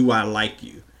 Do I like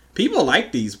you? People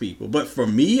like these people. But for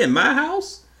me in my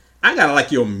house, I gotta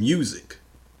like your music.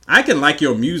 I can like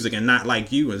your music and not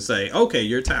like you and say, okay,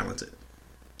 you're talented.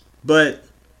 But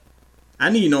I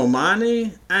need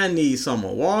Normani. I need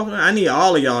Summer Walker. I need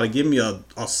all of y'all to give me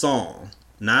a song.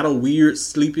 Not a weird,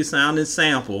 sleepy sounding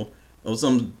sample of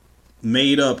some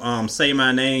made up Say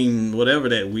My Name, whatever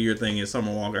that weird thing is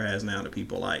Summer Walker has now that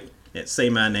people like. That Say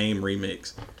My Name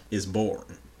remix is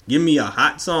boring. Give me a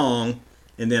hot song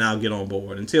and then I'll get on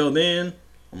board. Until then,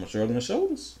 I'm gonna shrug my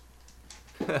shoulders.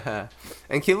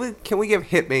 And can we give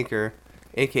Hitmaker,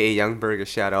 aka Youngberg, a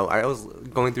shout out? I was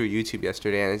going through YouTube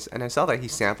yesterday and I saw that he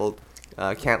sampled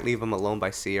Can't Leave Him Alone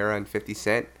by Sierra and 50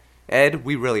 Cent. Ed,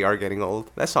 we really are getting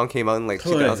old. That song came out in like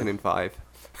 2005.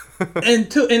 And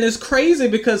it's crazy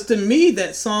because to me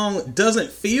that song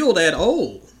doesn't feel that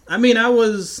old. I mean, I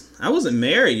wasn't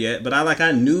married yet, but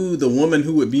I knew the woman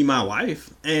who would be my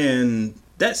wife, and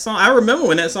that song, I remember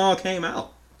when that song came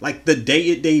out, like the day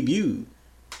it debuted.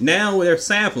 Now they're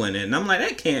sampling it, and I'm like,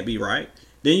 that can't be right.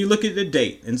 Then you look at the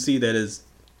date and see that it's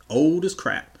old as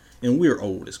crap, and we're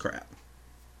old as crap.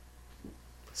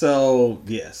 So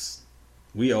yes,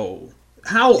 we old.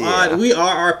 How odd we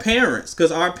are our parents,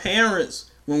 because our parents,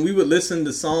 when we would listen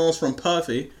to songs from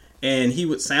Puffy and he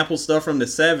would sample stuff from the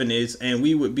 70s and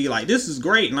we would be like, this is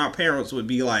great. And our parents would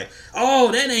be like,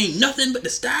 oh, that ain't nothing but the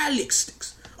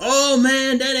stylistics. Oh,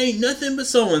 man, that ain't nothing but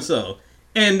so-and-so.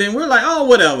 And then we're like, oh,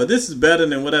 whatever. This is better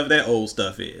than whatever that old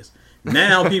stuff is.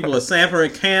 Now people are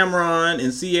sampling Cameron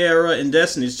and Sierra and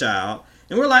Destiny's Child.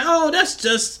 And we're like, oh, that's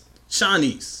just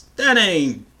Shanice. That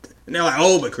ain't. And they're like,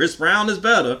 oh, but Chris Brown is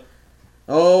better.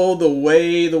 Oh, the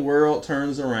way the world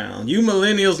turns around. You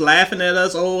millennials laughing at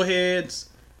us old heads,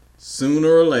 sooner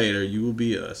or later you will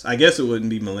be us. I guess it wouldn't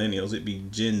be millennials, it'd be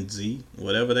Gen Z,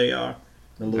 whatever they are.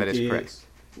 The little that is kids. correct.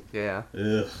 Yeah.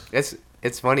 Ugh.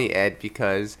 It's funny, Ed,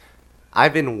 because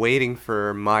I've been waiting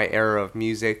for my era of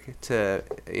music to,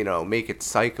 make it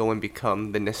psycho and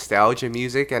become the nostalgia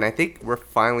music, and I think we're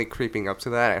finally creeping up to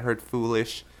that. I heard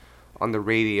Foolish on the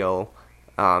radio,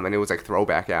 and it was like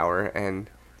throwback hour, and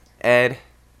Ed,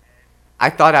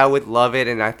 I thought I would love it,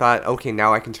 and I thought, okay,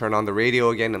 now I can turn on the radio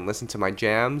again and listen to my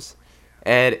jams.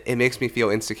 Ed, it makes me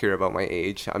feel insecure about my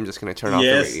age. I'm just going to turn off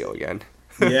the radio again.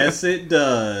 Yes, it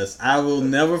does. I will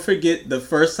never forget the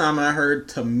first time I heard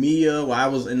Tamia while I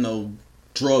was in the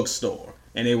drugstore,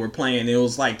 and they were playing, it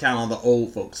was like kind of the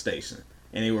old folk station,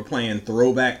 and they were playing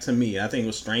Throwback to Me. I think it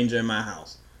was Stranger in My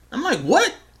House. I'm like,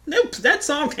 what? That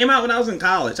song came out when I was in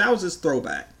college. How was this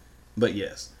throwback? But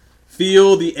yes.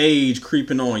 Feel the age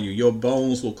creeping on you. Your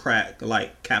bones will crack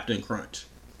like Captain Crunch.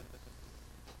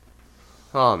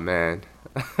 Oh man.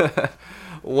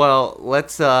 Well,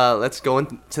 let's go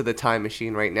into the time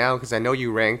machine right now because I know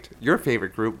you ranked your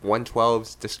favorite group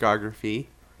 112's discography.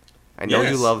 I know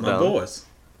you love them. Boys.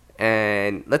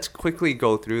 And let's quickly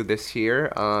go through this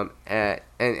here.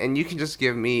 And you can just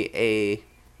give me a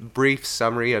brief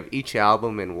summary of each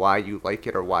album and why you like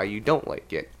it or why you don't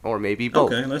like it, or maybe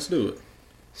both. Okay, let's do it.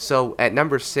 So at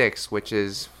number 6, which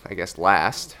is, I guess,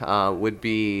 last, would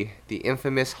be the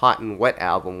infamous Hot and Wet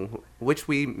album, which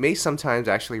we may sometimes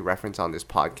actually reference on this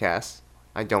podcast.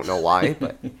 I don't know why,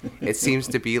 but it seems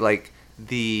to be like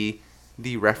the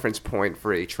reference point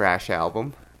for a trash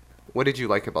album. What did you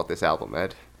like about this album,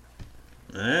 Ed?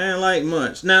 I ain't like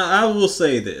much. Now, I will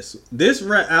say this. This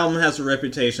album has a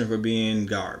reputation for being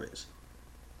garbage.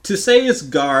 To say it's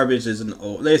garbage is an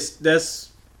old...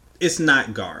 It's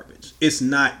not garbage. It's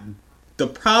not... The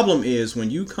problem is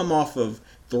when you come off of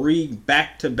 3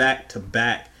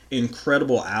 back-to-back-to-back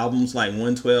incredible albums like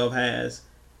 112 has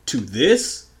to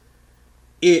this,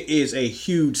 it is a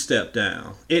huge step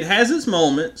down. It has its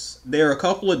moments. There are a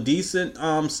couple of decent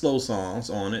slow songs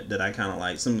on it that I kind of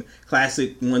like. Some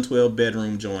classic 112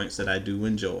 bedroom joints that I do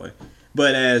enjoy.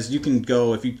 But as you can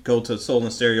go, if you go to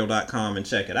soulandstereo.com and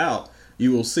check it out,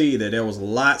 you will see that there was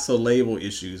lots of label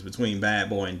issues between Bad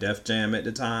Boy and Def Jam at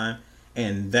the time.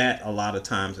 And that a lot of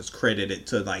times is credited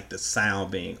to like the sound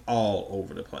being all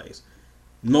over the place.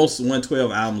 Most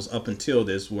 112 albums up until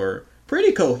this were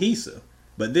pretty cohesive.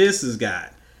 But this it's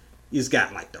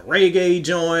got like the reggae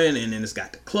joint, and then it's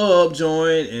got the club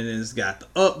joint, and then it's got the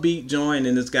upbeat joint,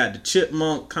 and it's got the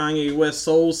Chipmunk Kanye West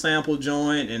soul sample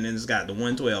joint, and then it's got the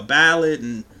 112 ballad,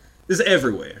 and it's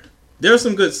everywhere. There's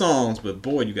some good songs, but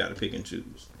boy, you got to pick and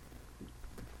choose.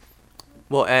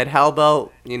 Well, Ed, how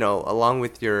about, along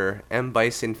with your M.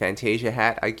 Bison Fantasia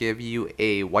hat, I give you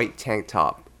a white tank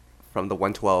top from the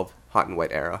 112 Hot and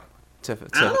Wet era. I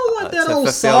don't want that old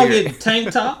soggy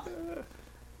tank top.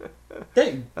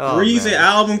 That greasy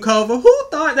album cover. Who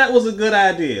thought that was a good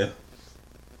idea?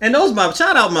 And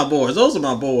shout out my boys. Those are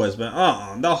my boys, but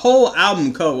the whole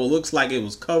album cover looks like it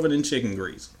was covered in chicken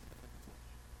grease.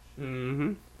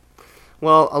 Mm-hmm.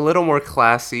 Well, a little more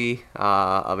classy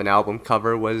of an album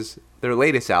cover was their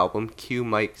latest album, Q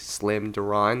Mike Slim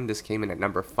Duran. This came in at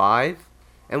number 5.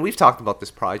 And we've talked about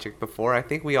this project before. I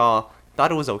think we all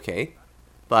thought it was okay.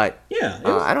 But yeah,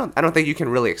 I don't think you can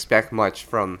really expect much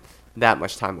from that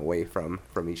much time away from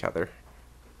each other.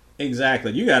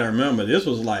 Exactly. You got to remember, this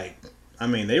was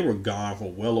they were gone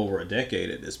for well over a decade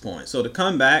at this point. So to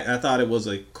come back, I thought it was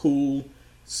a cool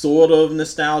sort of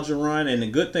nostalgia run. And the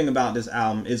good thing about this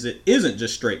album is it isn't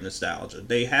just straight nostalgia.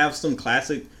 They have some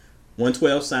classic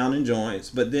 112 sounding joints,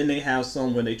 but then they have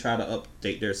some when they try to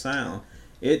update their sound.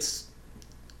 It's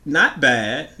not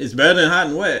bad. It's better than Hot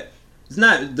and Wet. It's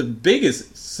not the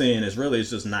biggest sin. It's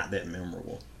just not that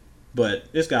memorable. But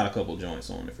it's got a couple joints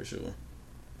on it for sure.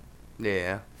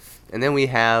 Yeah. And then we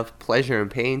have Pleasure and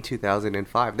Pain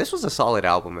 2005. This was a solid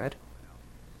album, Ed.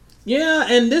 Yeah,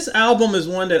 and this album is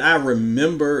one that I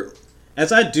remember.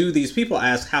 As I do these, people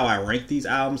ask how I rank these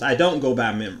albums. I don't go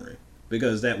by memory,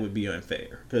 because that would be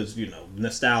unfair. Because,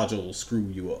 nostalgia will screw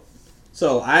you up.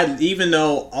 So, even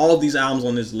though all of these albums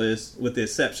on this list, with the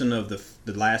exception of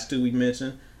the last two we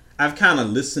mentioned, I've kind of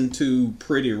listened to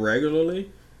pretty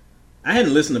regularly. I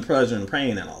hadn't listened to Pleasure and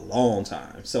Pain in a long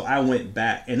time. So I went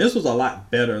back, and this was a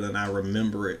lot better than I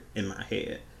remember it in my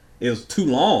head. It was too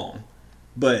long,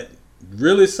 but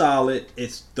really solid.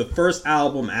 It's the first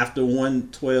album after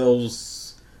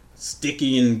 112's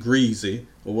Sticky and Greasy,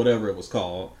 or whatever it was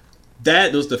called.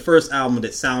 That was the first album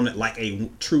that sounded like a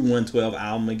true 112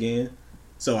 album again.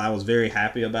 So I was very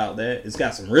happy about that. It's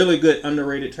got some really good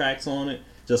underrated tracks on it.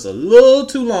 Just a little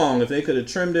too long. If they could have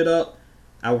trimmed it up,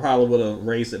 I probably would have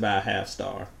raised it by a half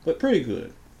star. But pretty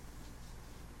good.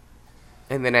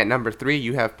 And then at number 3,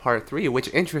 you have Part 3,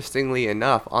 which interestingly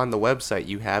enough, on the website,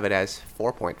 you have it as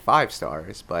 4.5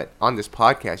 stars. But on this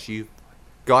podcast, you've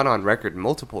gone on record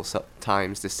multiple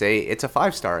times to say it's a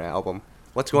 5-star album.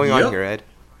 What's going on here, Ed?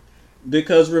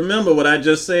 Because remember what I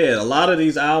just said. A lot of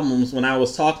these albums, when I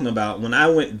was talking about, when I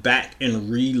went back and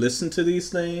re-listened to these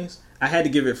things, I had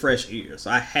to give it fresh ears.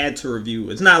 I had to review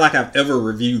it. It's not like I've ever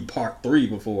reviewed Part 3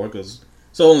 before, because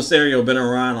Soul and Stereo been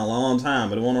around a long time,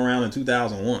 but it went around in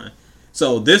 2001.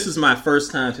 So this is my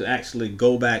first time to actually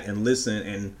go back and listen,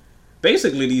 and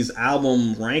basically these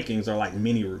album rankings are like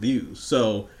mini reviews.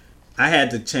 So I had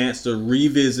the chance to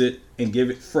revisit and give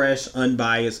it fresh,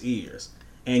 unbiased ears.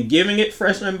 And giving it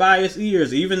fresh, unbiased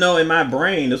ears, even though in my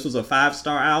brain this was a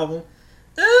 5-star album,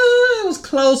 it was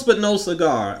close but no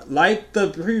cigar. Like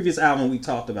the previous album we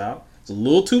talked about, it's a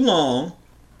little too long.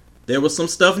 There was some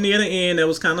stuff near the end that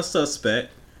was kind of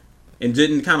suspect and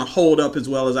didn't kind of hold up as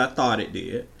well as I thought it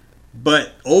did.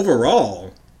 But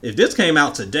overall, if this came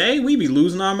out today, we'd be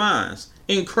losing our minds.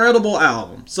 Incredible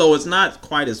album. So it's not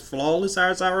quite as flawless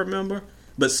as I remember,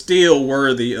 but still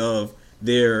worthy of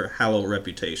their hallowed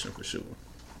reputation for sure.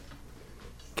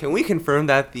 Can we confirm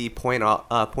that the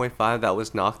 .5 that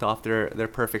was knocked off their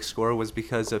perfect score was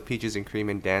because of Peaches and Cream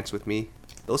and Dance With Me?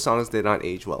 Those songs did not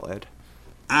age well, Ed.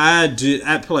 I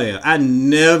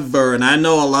never, and I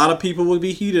know a lot of people would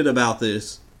be heated about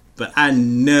this, but I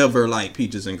never liked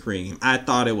Peaches and Cream. I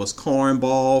thought it was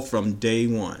cornball from day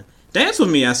one. Dance With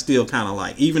Me I still kind of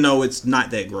like, even though it's not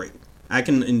that great. I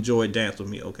can enjoy Dance With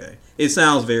Me okay. It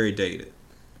sounds very dated.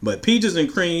 But Peaches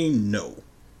and Cream, no.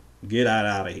 Get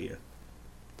out of here.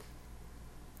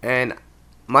 And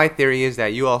my theory is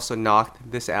that you also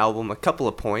knocked this album a couple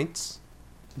of points.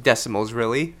 Decimals,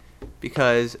 really.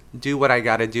 Because Do What I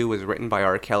Gotta Do was written by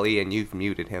R. Kelly and you've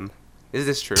muted him. Is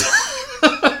this true?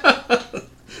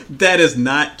 That is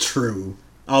not true.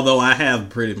 Although I have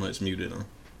pretty much muted him.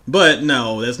 But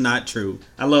no, that's not true.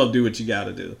 I love Do What You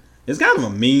Gotta Do. It's kind of a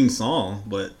mean song,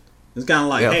 but it's kind of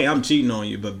like, hey, I'm cheating on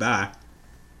you, but bye.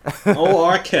 Oh,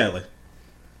 R. Kelly.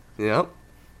 Yep.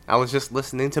 I was just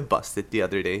listening to Busted the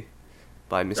other day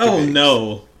by Mr. Oh, Biggs.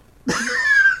 no.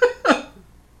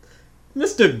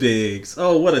 Mr. Biggs.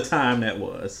 Oh, what a time that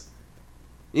was.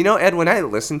 You know, Ed, when I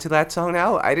listened to that song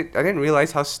now, I didn't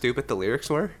realize how stupid the lyrics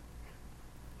were.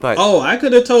 But oh, I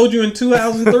could have told you in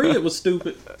 2003 it was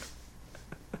stupid.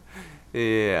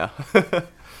 Yeah.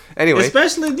 Anyway.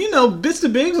 Especially,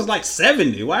 Mr. Biggs was like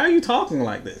 70. Why are you talking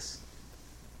like this?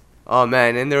 Oh,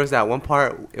 man. And there was that one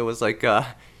part. It was like,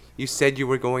 you said you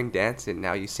were going dancing.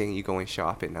 Now you're saying you're going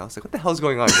shopping. And I was like, what the hell's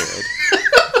going on here, Ed?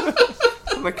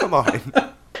 I'm like, come on.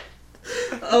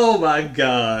 Oh, my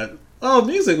God. Oh,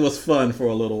 music was fun for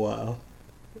a little while.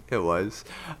 It was.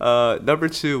 Number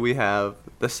 2, we have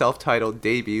the self-titled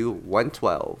debut,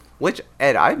 112. Which,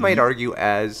 Ed, I might argue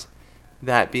as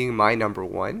that being my number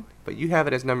 1. But you have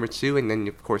it as number 2, and then,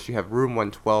 of course, you have Room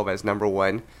 112 as number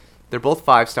 1. They're both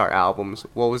 5-star albums.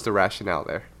 What was the rationale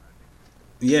there?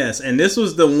 Yes, and this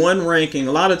was the one ranking.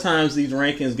 A lot of times these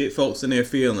rankings get folks in their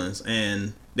feelings,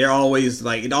 and they're always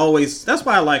like, that's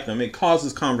why I like them. It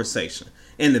causes conversation.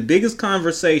 And the biggest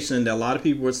conversation that a lot of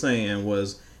people were saying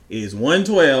is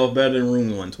 112 better than Room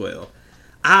 112?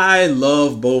 I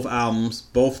love both albums.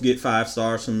 Both get 5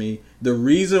 stars from me. The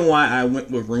reason why I went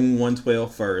with Room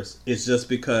 112 first is just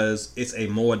because it's a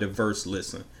more diverse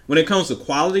listen. When it comes to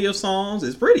quality of songs,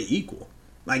 it's pretty equal.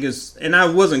 And I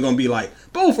wasn't gonna be like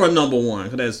both are number 1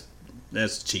 because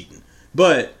that's cheating.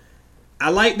 But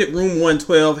I like that Room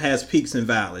 112 has peaks and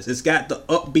valleys. It's got the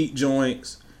upbeat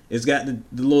joints. It's got the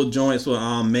little joints with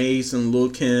Mace and Lil'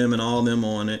 Kim and all them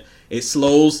on it. It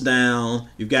slows down.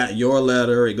 You've got Your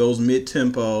Letter. It goes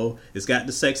mid-tempo. It's got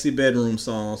the sexy bedroom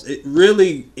songs. It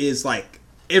really is like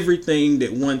everything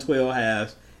that 112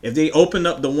 has. If they open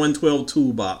up the 112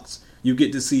 toolbox, you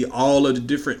get to see all of the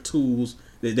different tools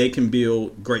that they can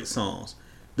build great songs.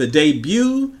 The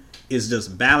debut is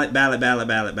just ballad,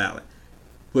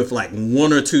 with like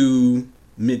 1 or 2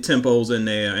 mid-tempos in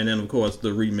there, and then of course the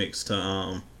remix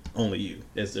to Only You.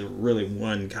 It's really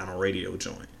one kind of radio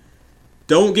joint.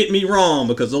 Don't get me wrong,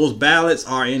 because those ballads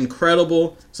are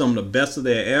incredible, some of the best of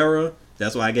their era.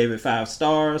 That's why I gave it 5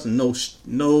 stars. No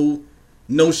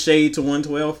shade to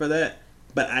 112 for that.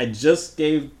 But I just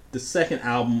gave the second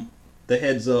album the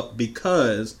heads up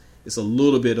because it's a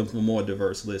little bit of a more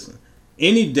diverse listen.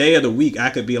 Any day of the week, I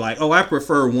could be like, oh, I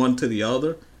prefer one to the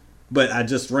other. But I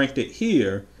just ranked it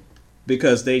here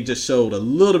because they just showed a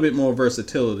little bit more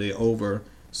versatility over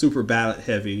super ballad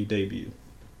heavy debut.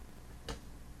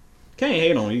 Can't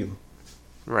hate on either.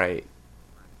 Right.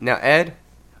 Now, Ed,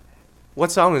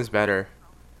 what song is better?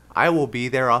 I Will Be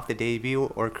There off the debut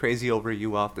or Crazy Over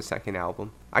You off the second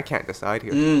album? I can't decide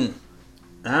here.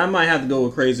 I might have to go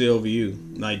with Crazy Over You.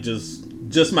 Like,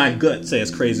 just my gut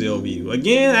says Crazy Over You.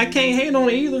 Again, I can't hate on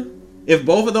either. If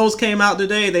both of those came out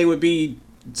today, they would be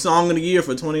Song of the Year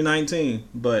for 2019.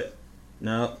 But,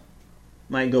 no.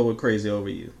 Might go with Crazy Over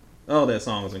You. Oh, that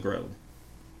song is incredible.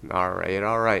 All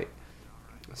right.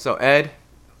 So, Ed,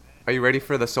 are you ready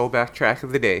for the Soulback track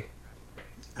of the day?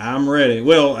 I'm ready.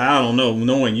 Well, I don't know.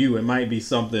 Knowing you, it might be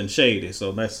something shady,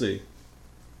 so let's see.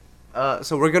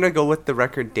 So we're going to go with the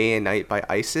record Day and Night by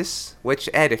ISIS, which,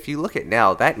 Ed, if you look at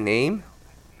now, that name,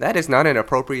 that is not an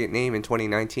appropriate name in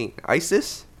 2019.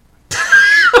 ISIS?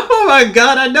 Oh my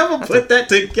God, I never put that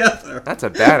together. That's a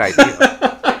bad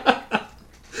idea.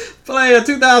 Player,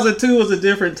 2002 was a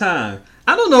different time.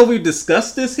 I don't know if we've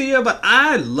discussed this here, but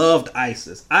I loved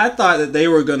ISIS. I thought that they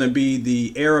were going to be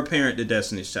the heir apparent to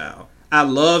Destiny's Child. I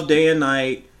loved Day and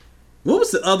Night. What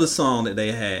was the other song that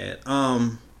they had?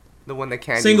 The one that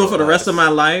Candy Single for the Rest of My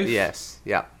Life? Yes,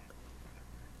 yeah.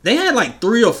 They had like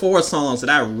 3 or 4 songs that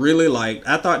I really liked.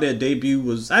 I thought their debut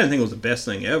I didn't think it was the best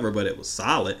thing ever, but it was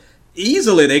solid.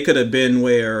 Easily they could have been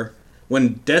where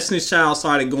when Destiny's Child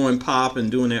started going pop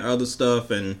and doing their other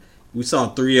stuff and we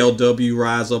saw 3LW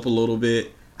rise up a little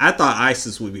bit, I thought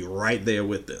ISIS would be right there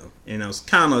with them. And I was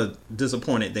kind of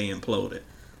disappointed they imploded.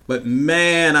 But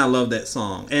man, I love that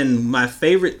song. And my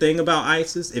favorite thing about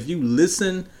ISIS, if you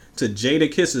listen to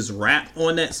Jadakiss's rap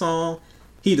on that song,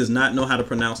 he does not know how to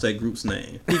pronounce that group's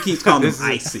name. He keeps calling them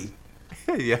Icy.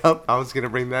 Yep, I was going to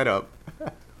bring that up.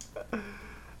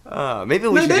 Maybe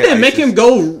we Man, should they get didn't make ISIS. him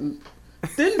go...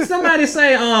 Didn't somebody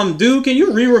say, dude, can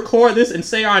you re-record this and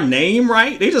say our name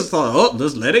right? They just thought, oh,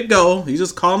 just let it go. He's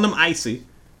just calling them Icy.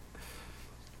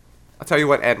 I'll tell you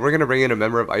what, Ed, we're going to bring in a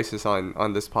member of ISIS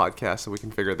on this podcast so we can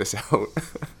figure this out.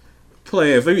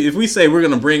 Play, if we say we're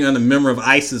going to bring in a member of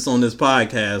ISIS on this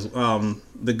podcast,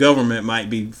 the government might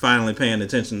be finally paying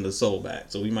attention to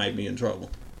Soulback, so we might be in trouble.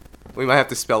 We might have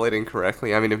to spell it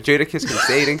incorrectly. I mean, if Jadakiss can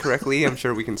say it incorrectly, I'm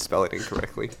sure we can spell it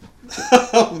incorrectly.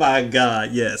 Oh my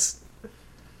God, yes.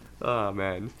 Oh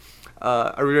man,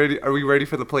 are we ready? Are we ready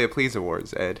for the Play It Please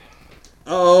Awards, Ed?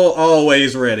 Oh,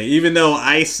 always ready. Even though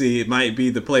Icy, it might be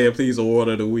the Play It Please Award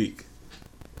of the week.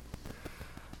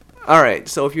 All right.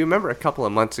 So if you remember, a couple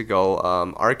of months ago,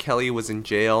 R. Kelly was in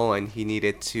jail and he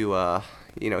needed to,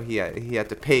 he had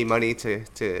to pay money to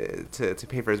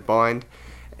pay for his bond,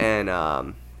 and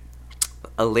a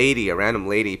random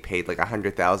lady, paid like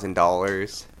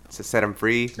 $100,000 to set him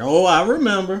free. Oh, I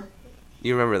remember.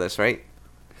 You remember this, right?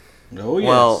 Oh, yes.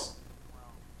 Well,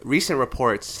 recent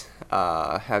reports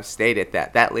have stated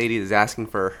that that lady is asking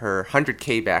for her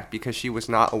 $100K back because she was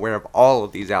not aware of all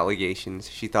of these allegations.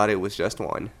 She thought it was just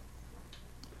one.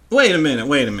 Wait a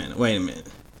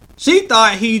minute. She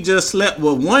thought he just slept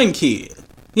with one kid.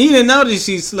 He didn't know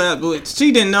that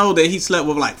she didn't know that he slept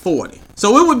with like 40.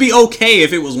 So it would be okay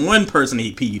if it was one person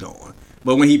he peed on.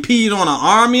 But when he peed on an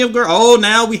army of girls, oh,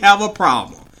 now we have a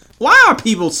problem. Why are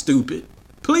people stupid?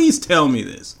 Please tell me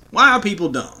this. Why are people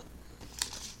dumb?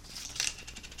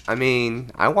 I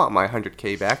mean, I want my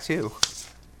 $100K back too.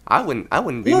 I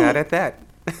wouldn't be mad at that.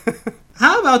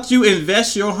 How about you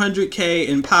invest your $100K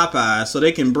in Popeyes so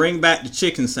they can bring back the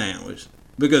chicken sandwich?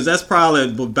 Because that's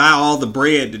probably buy all the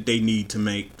bread that they need to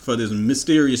make for this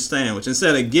mysterious sandwich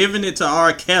instead of giving it to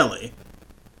R. Kelly.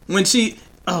 When she,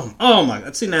 oh my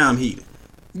God, see, now I'm heated.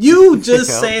 You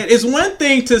just said, it's one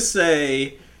thing to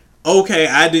say, okay,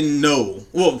 I didn't know.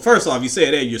 Well, first off, you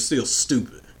said that you're still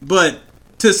stupid. But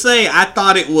to say I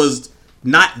thought it was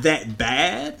not that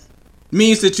bad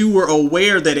means that you were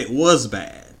aware that it was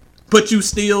bad. But you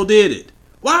still did it.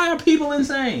 Why are people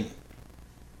insane?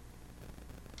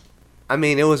 I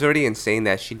mean, it was already insane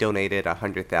that she donated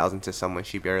 $100,000 to someone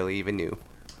she barely even knew.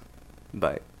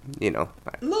 But,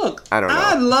 look, I don't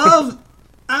know.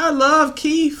 I love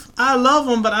Keith. I love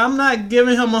him, but I'm not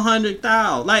giving him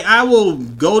 $100,000. Like, I will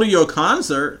go to your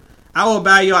concert. I will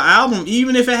buy your album,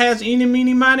 even if it has Eeny,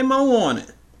 Meeny, Miny, Mo on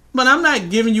it. But I'm not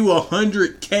giving you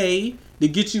 $100K to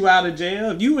get you out of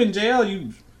jail. If you in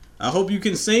jail, I hope you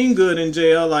can sing good in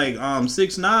jail like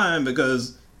 6ix9ine,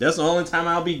 because that's the only time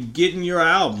I'll be getting your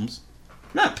albums.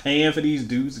 I'm not paying for these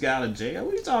dudes to get out of jail.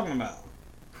 What are you talking about?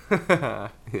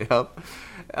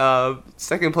 Yep.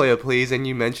 Second player, please, and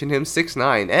you mentioned him,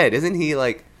 6ix9ine. Ed, isn't he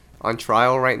like on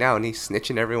trial right now and he's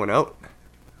snitching everyone out?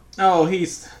 Oh,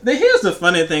 here's the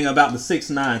funny thing about the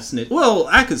 6ix9ine snitch. Well,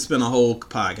 I could spend a whole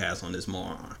podcast on this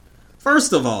moron.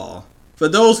 First of all, for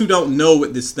those who don't know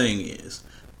what this thing is,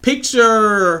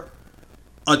 picture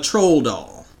a troll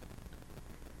doll.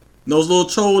 Those little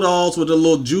troll dolls with the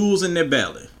little jewels in their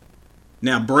belly.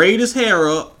 Now braid his hair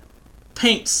up,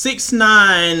 paint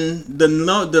 6ix9ine,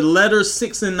 the letters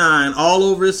 6 and 9 all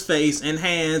over his face and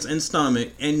hands and stomach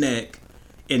and neck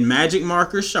in magic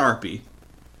marker Sharpie.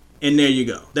 And there you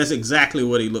go. That's exactly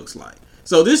what he looks like.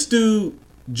 So this dude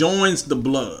joins the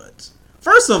Bloods.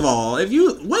 First of all,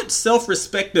 what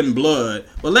self-respecting blood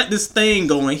will let this thing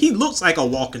go in? He looks like a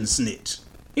walking snitch.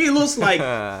 He looks like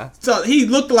he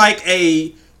looked like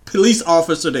a police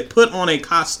officer that put on a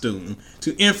costume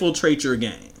to infiltrate your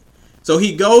gang. So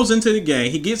he goes into the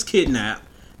gang, he gets kidnapped,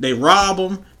 they rob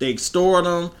him, they extort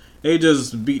him, they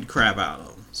just beat the crap out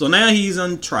of him. So now he's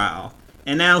on trial,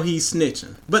 and now he's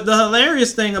snitching. But the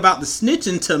hilarious thing about the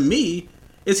snitching to me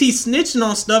is he's snitching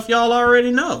on stuff y'all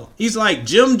already know. He's like,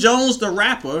 Jim Jones the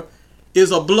rapper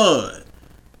is a blood.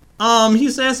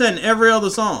 He says that in every other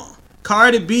song.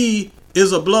 Cardi B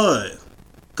is a blood.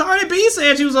 Cardi B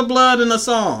said she was a blood in a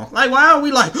song. Like, why are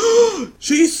we like,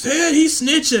 she said he's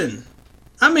snitching?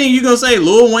 I mean, you gonna say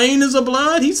Lil Wayne is a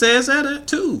blood? He says that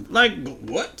too. Like,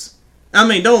 what? I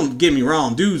mean, don't get me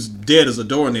wrong. Dude's dead as a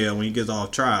doornail when he gets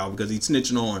off trial because he's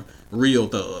snitching on real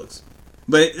thugs.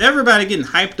 But everybody getting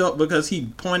hyped up because he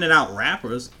pointed out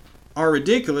rappers are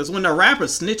ridiculous when the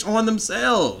rappers snitch on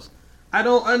themselves. I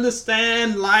don't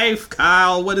understand life,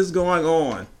 Kyle. What is going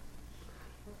on?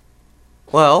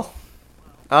 Well,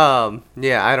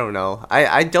 yeah, I don't know.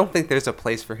 I don't think there's a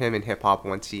place for him in hip-hop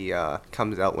once he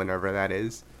comes out, whenever that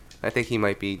is. I think he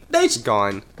might be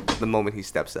gone the moment he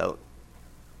steps out.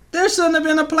 There shouldn't have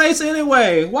been a place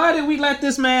anyway. Why did we let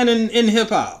this man in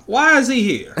hip-hop? Why is he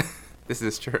here? This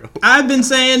is true. I've been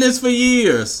saying this for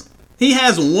years. He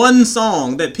has one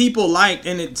song that people like,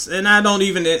 and I'm not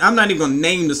even gonna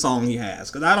name the song he has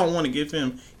because I don't want to give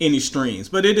him any streams.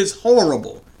 But it is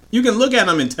horrible. You can look at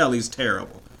him and tell he's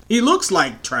terrible. He looks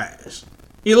like trash.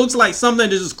 He looks like something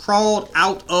that just crawled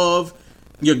out of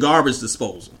your garbage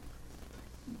disposal.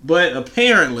 But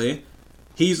apparently,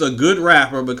 he's a good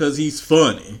rapper because he's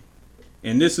funny.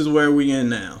 And this is where we in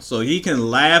now. So he can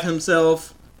laugh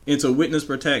himself into witness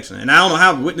protection. And I don't know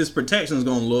how witness protection is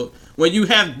going to look when you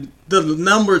have the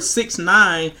number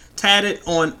 6ix9ine tatted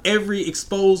on every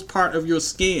exposed part of your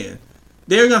skin.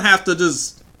 They're going to have to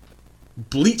just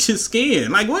bleach his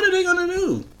skin. Like, what are they going to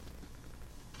do?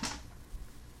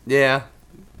 Yeah.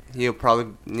 He'll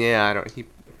probably... Yeah, I don't... He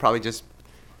probably just...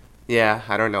 Yeah,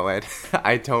 I don't know, Ed.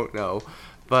 I don't know.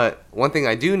 But one thing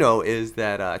I do know is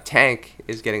that Tank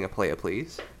is getting a Playa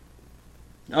Please.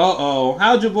 Uh-oh.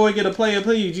 How'd your boy get a Playa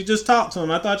Please? You just talked to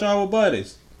him. I thought y'all were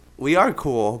buddies. We are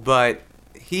cool, but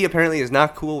he apparently is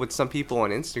not cool with some people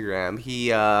on Instagram.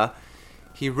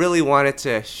 He really wanted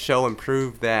to show and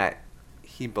prove that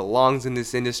he belongs in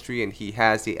this industry and he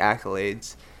has the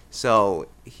accolades. So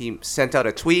he sent out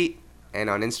a tweet and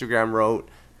on Instagram wrote,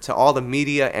 "To all the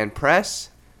media and press,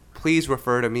 please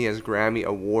refer to me as Grammy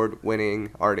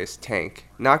Award-winning artist Tank,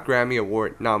 not Grammy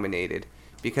Award nominated,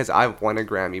 because I've won a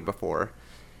Grammy before."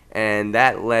 And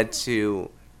that led to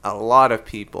a lot of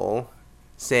people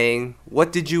saying,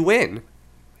 "What did you win?"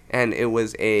 And it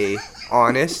was a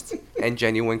honest and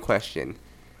genuine question.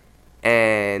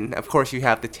 And of course you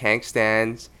have the Tank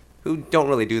stands who don't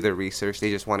really do their research.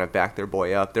 They just want to back their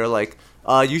boy up. They're like,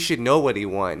 you should know what he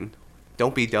won.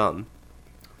 Don't be dumb."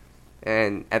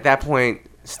 And at that point,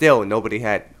 still nobody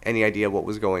had any idea what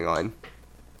was going on.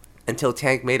 Until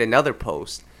Tank made another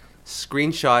post,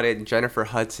 screenshotted Jennifer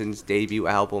Hudson's debut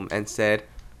album and said,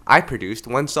 "I produced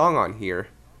one song on here.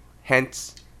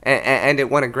 Hence, and it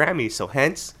won a Grammy, so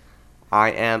hence,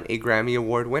 I am a Grammy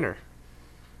Award winner."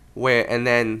 And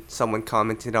then someone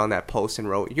commented on that post and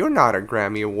wrote, "You're not a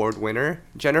Grammy Award winner.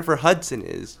 Jennifer Hudson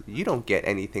is. You don't get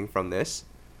anything from this."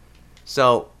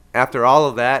 So, after all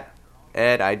of that,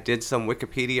 Ed, I did some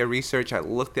Wikipedia research. I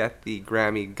looked at the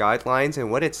Grammy guidelines, and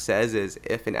what it says is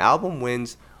if an album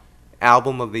wins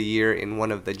Album of the Year in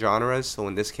one of the genres, so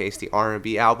in this case, the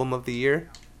R&B Album of the Year,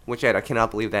 which Ed, I cannot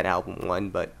believe that album won,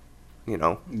 but, you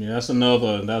know. Yeah, that's a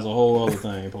whole other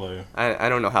thing, player. I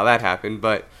don't know how that happened,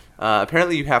 but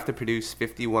apparently you have to produce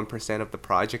 51% of the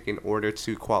project in order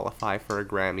to qualify for a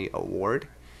Grammy Award.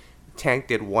 Tank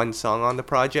did one song on the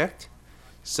project.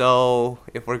 So,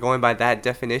 if we're going by that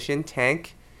definition,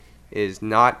 Tank is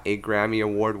not a Grammy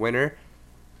Award winner.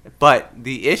 But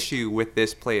the issue with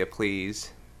this Playa Please,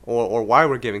 or why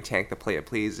we're giving Tank the Playa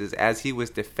Please, is as he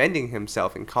was defending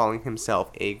himself and calling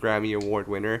himself a Grammy Award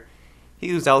winner,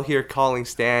 he was out here calling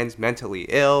stans mentally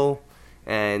ill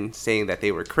and saying that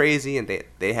they were crazy and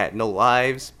they had no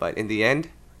lives. But in the end,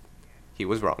 he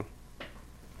was wrong.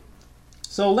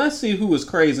 So let's see who is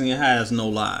crazy and has no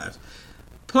lives.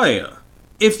 Player,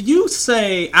 if you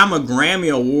say I'm a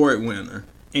Grammy Award winner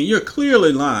and you're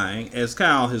clearly lying, as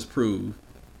Kyle has proved,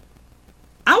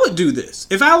 I would do this.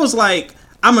 If I was like,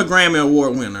 I'm a Grammy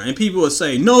Award winner and people would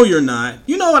say, no, you're not.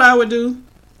 You know what I would do?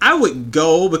 I would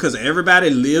go, because everybody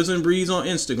lives and breathes on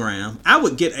Instagram, I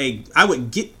would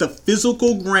get the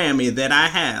physical Grammy that I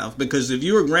have, because if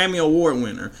you're a Grammy Award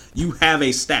winner, you have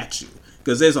a statue,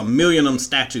 because there's a million of them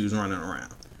statues running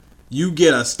around. You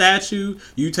get a statue,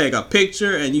 you take a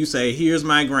picture, and you say, here's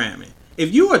my Grammy.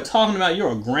 If you are talking about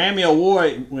you're a Grammy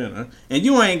Award winner, and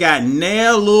you ain't got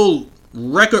no little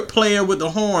record player with the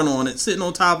horn on it sitting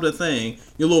on top of the thing,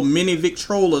 your little mini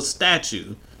Victrola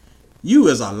statue, you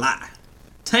is a lie.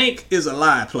 Tank is a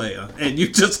lie, player, and you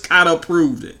just kind of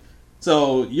proved it.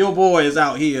 So your boy is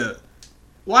out here.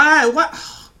 Why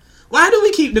do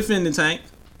we keep defending Tank?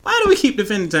 Why do we keep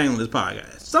defending Tank on this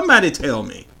podcast? Somebody tell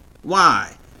me.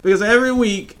 Why? Because every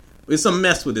week it's some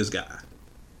mess with this guy.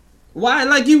 Why?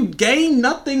 Like, you gain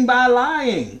nothing by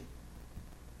lying.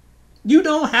 You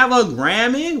don't have a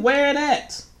Grammy? Where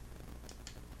that?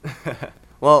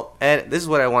 Well, Ed, this is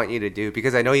what I want you to do,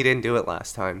 because I know you didn't do it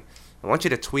last time. I want you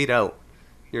to tweet out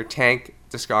your Tank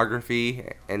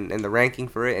discography and the ranking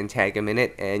for it and tag him in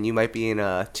it, and you might be in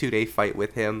a 2-day fight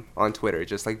with him on Twitter,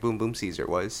 just like Boom Boom Caesar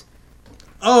was.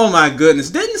 Oh my goodness.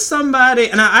 Didn't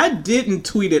somebody, and I didn't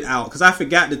tweet it out because I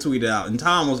forgot to tweet it out, and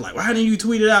Tom was like, why didn't you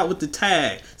tweet it out with the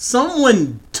tag?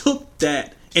 Someone took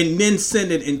that and then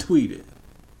sent it and tweeted.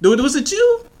 Was it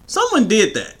you? Someone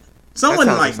did that. Someone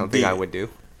that sounds like something did. I would do.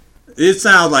 It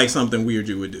sounds like something weird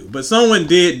you would do, but someone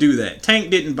did do that. Tank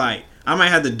didn't bite. I might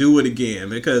have to do it again,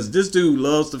 because this dude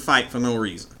loves to fight for no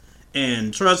reason.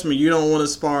 And trust me, you don't want to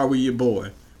spar with your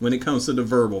boy when it comes to the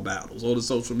verbal battles or the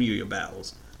social media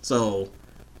battles. So,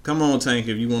 come on, Tank,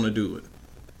 if you want to do it.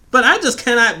 But I just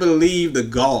cannot believe the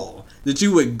gall that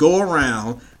you would go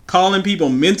around calling people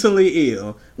mentally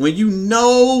ill when you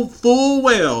know full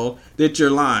well that you're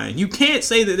lying. You can't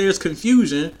say that there's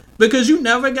confusion, Because you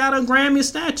never got a Grammy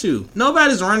statue.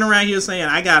 Nobody's running around here saying,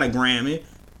 I got a Grammy,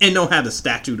 and don't have the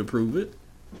statue to prove it.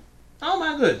 Oh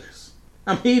my goodness.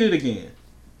 I'm heated again.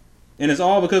 And it's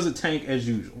all because of Tank as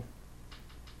usual.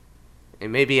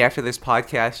 And maybe after this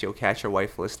podcast, you'll catch your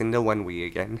wife listening to One We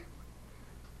again.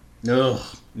 Ugh.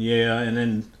 Yeah, and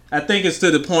then I think it's to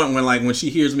the point when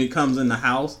she hears me comes in the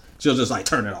house, she'll just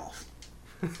turn it off.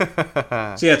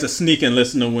 She has to sneak and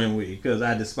listen to When We, because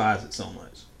I despise it so much.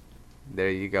 There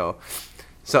you go.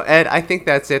 So, Ed, I think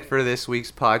that's it for this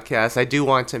week's podcast. I do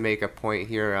want to make a point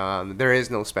here. There is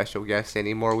no special guest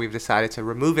anymore. We've decided to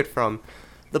remove it from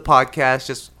the podcast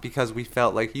just because we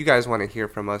felt like you guys want to hear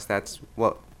from us. That's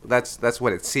what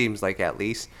it seems like, at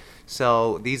least.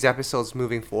 So these episodes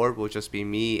moving forward will just be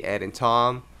me, Ed, and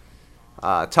Tom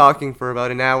talking for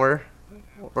about an hour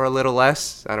or a little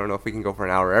less. I don't know if we can go for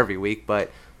an hour every week,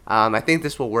 but I think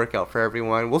this will work out for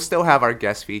everyone. We'll still have our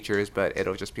guest features, but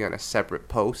it'll just be on a separate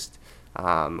post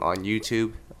on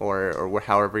YouTube or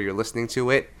however you're listening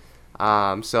to it.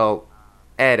 So,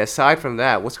 Ed, aside from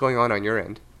that, what's going on your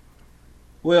end?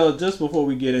 Well, just before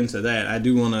we get into that, I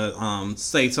do want to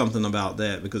say something about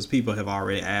that because people have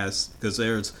already asked, because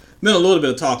there's been a little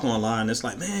bit of talk online. It's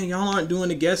like, man, y'all aren't doing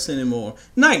the guests anymore.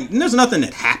 There's nothing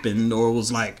that happened or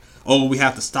was like, oh, we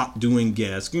have to stop doing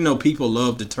guests. You know, people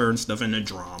love to turn stuff into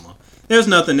drama. There's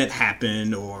nothing that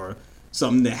happened or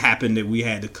something that happened that we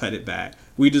had to cut it back.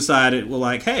 We decided,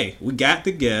 hey, we got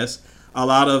the guests. A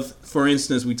lot of, for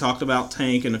instance, we talked about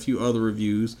Tank and a few other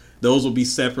reviews. Those will be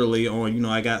separately on,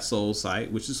 I Got Soul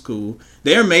site, which is cool.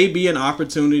 There may be an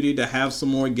opportunity to have some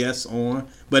more guests on,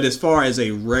 but as far as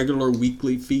a regular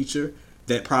weekly feature,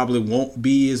 that probably won't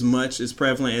be as much as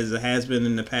prevalent as it has been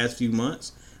in the past few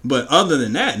months. But other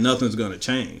than that, nothing's going to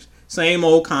change. Same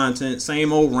old content,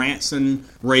 same old rants and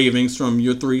ravings from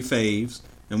your three faves,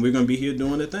 and we're going to be here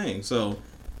doing the thing. So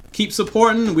keep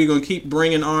supporting. We're going to keep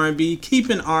bringing R&B,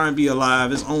 keeping R&B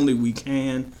alive as only we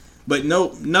can. But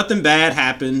no, nothing bad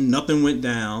happened. Nothing went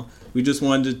down. We just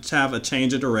wanted to have a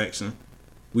change of direction.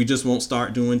 We just won't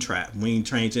start doing trap. We ain't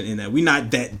changing in that. We're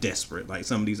not that desperate like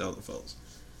some of these other folks.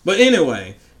 But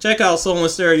anyway, check out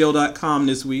soulandstereo.com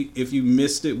this week. If you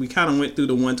missed it, we kind of went through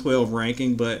the 112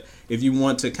 ranking. But if you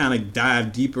want to kind of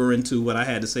dive deeper into what I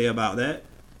had to say about that,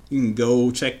 you can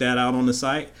go check that out on the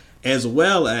site. As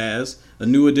well as a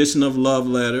new edition of Love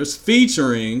Letters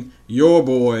featuring your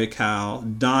boy, Kyle,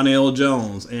 Donnell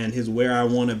Jones, and his Where I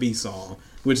Wanna Be song,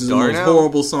 which is Darnell. The most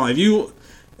horrible song.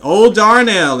 Old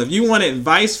Darnell, if you want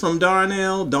advice from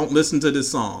Darnell, don't listen to this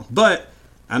song. But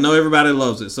I know everybody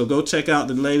loves it, so go check out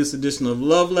the latest edition of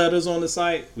Love Letters on the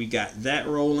site. We got that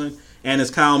rolling. And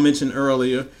as Kyle mentioned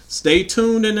earlier, stay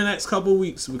tuned in the next couple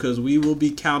weeks because we will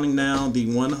be counting down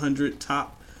the 100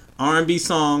 top R&B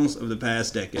songs of the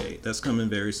past decade. That's coming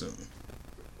very soon.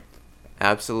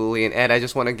 Absolutely. And Ed, I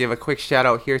just want to give a quick shout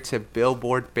out here to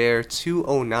Billboard Bear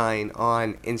 209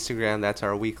 on Instagram. That's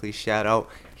our weekly shout out.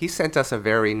 He sent us a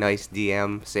very nice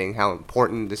DM saying how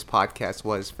important this podcast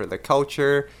was for the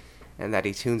culture and that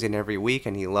he tunes in every week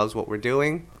and he loves what we're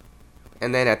doing.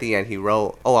 And then at the end he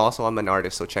wrote, oh, also I'm an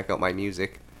artist, so check out my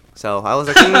music. So I was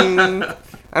like,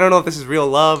 I don't know if this is real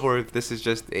love or if this is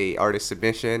just a artist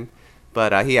submission.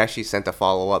 But he actually sent a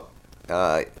follow-up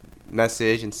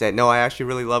message and said, no, I actually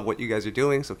really love what you guys are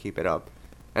doing, so keep it up.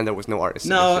 And there was no artist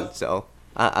submission, so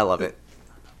I love it.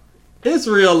 It's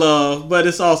real love, but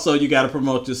it's also you got to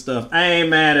promote your stuff. I ain't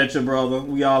mad at you, brother.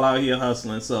 We all out here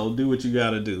hustling, so do what you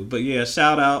got to do. But yeah,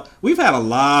 shout out. We've had a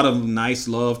lot of nice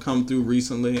love come through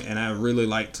recently, and I really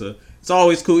like to. It's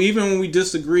always cool, even when we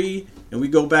disagree and we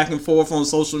go back and forth on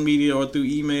social media or through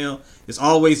email. It's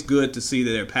always good to see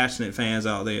that there are passionate fans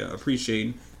out there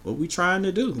appreciating what we're trying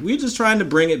to do. We're just trying to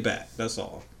bring it back. That's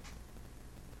all.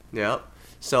 Yep.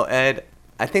 So, Ed,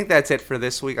 I think that's it for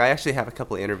this week. I actually have a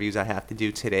couple of interviews I have to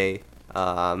do today.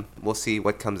 We'll see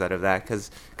what comes out of that.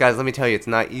 Because, guys, let me tell you, it's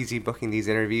not easy booking these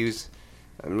interviews.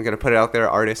 I'm going to put it out there.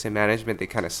 Artists and management, they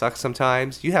kind of suck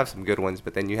sometimes. You have some good ones,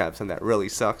 but then you have some that really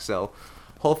suck. So,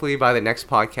 hopefully by the next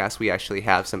podcast, we actually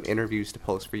have some interviews to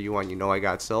post for you on You Know I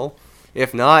Got Soul.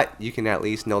 If not, you can at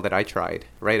least know that I tried.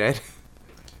 Right, Ed?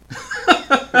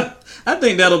 I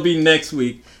think that'll be next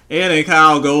week. And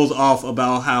Kyle goes off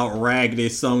about how raggedy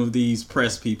some of these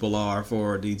press people are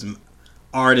for these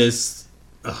artists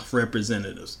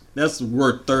representatives. That's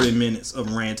worth 30 minutes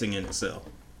of ranting in itself.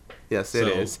 Yes, it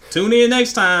is. Tune in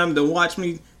next time to watch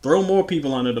me throw more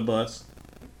people under the bus.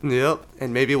 Yep,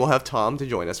 and maybe we'll have Tom to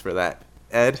join us for that.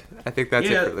 Ed, I think that's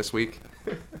it for this week.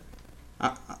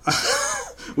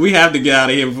 We have to get out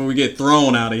of here before we get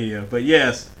thrown out of here. But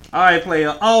yes. All right,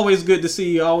 player. Always good to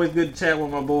see you. Always good to chat with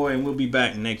my boy. And we'll be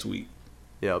back next week.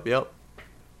 Yep.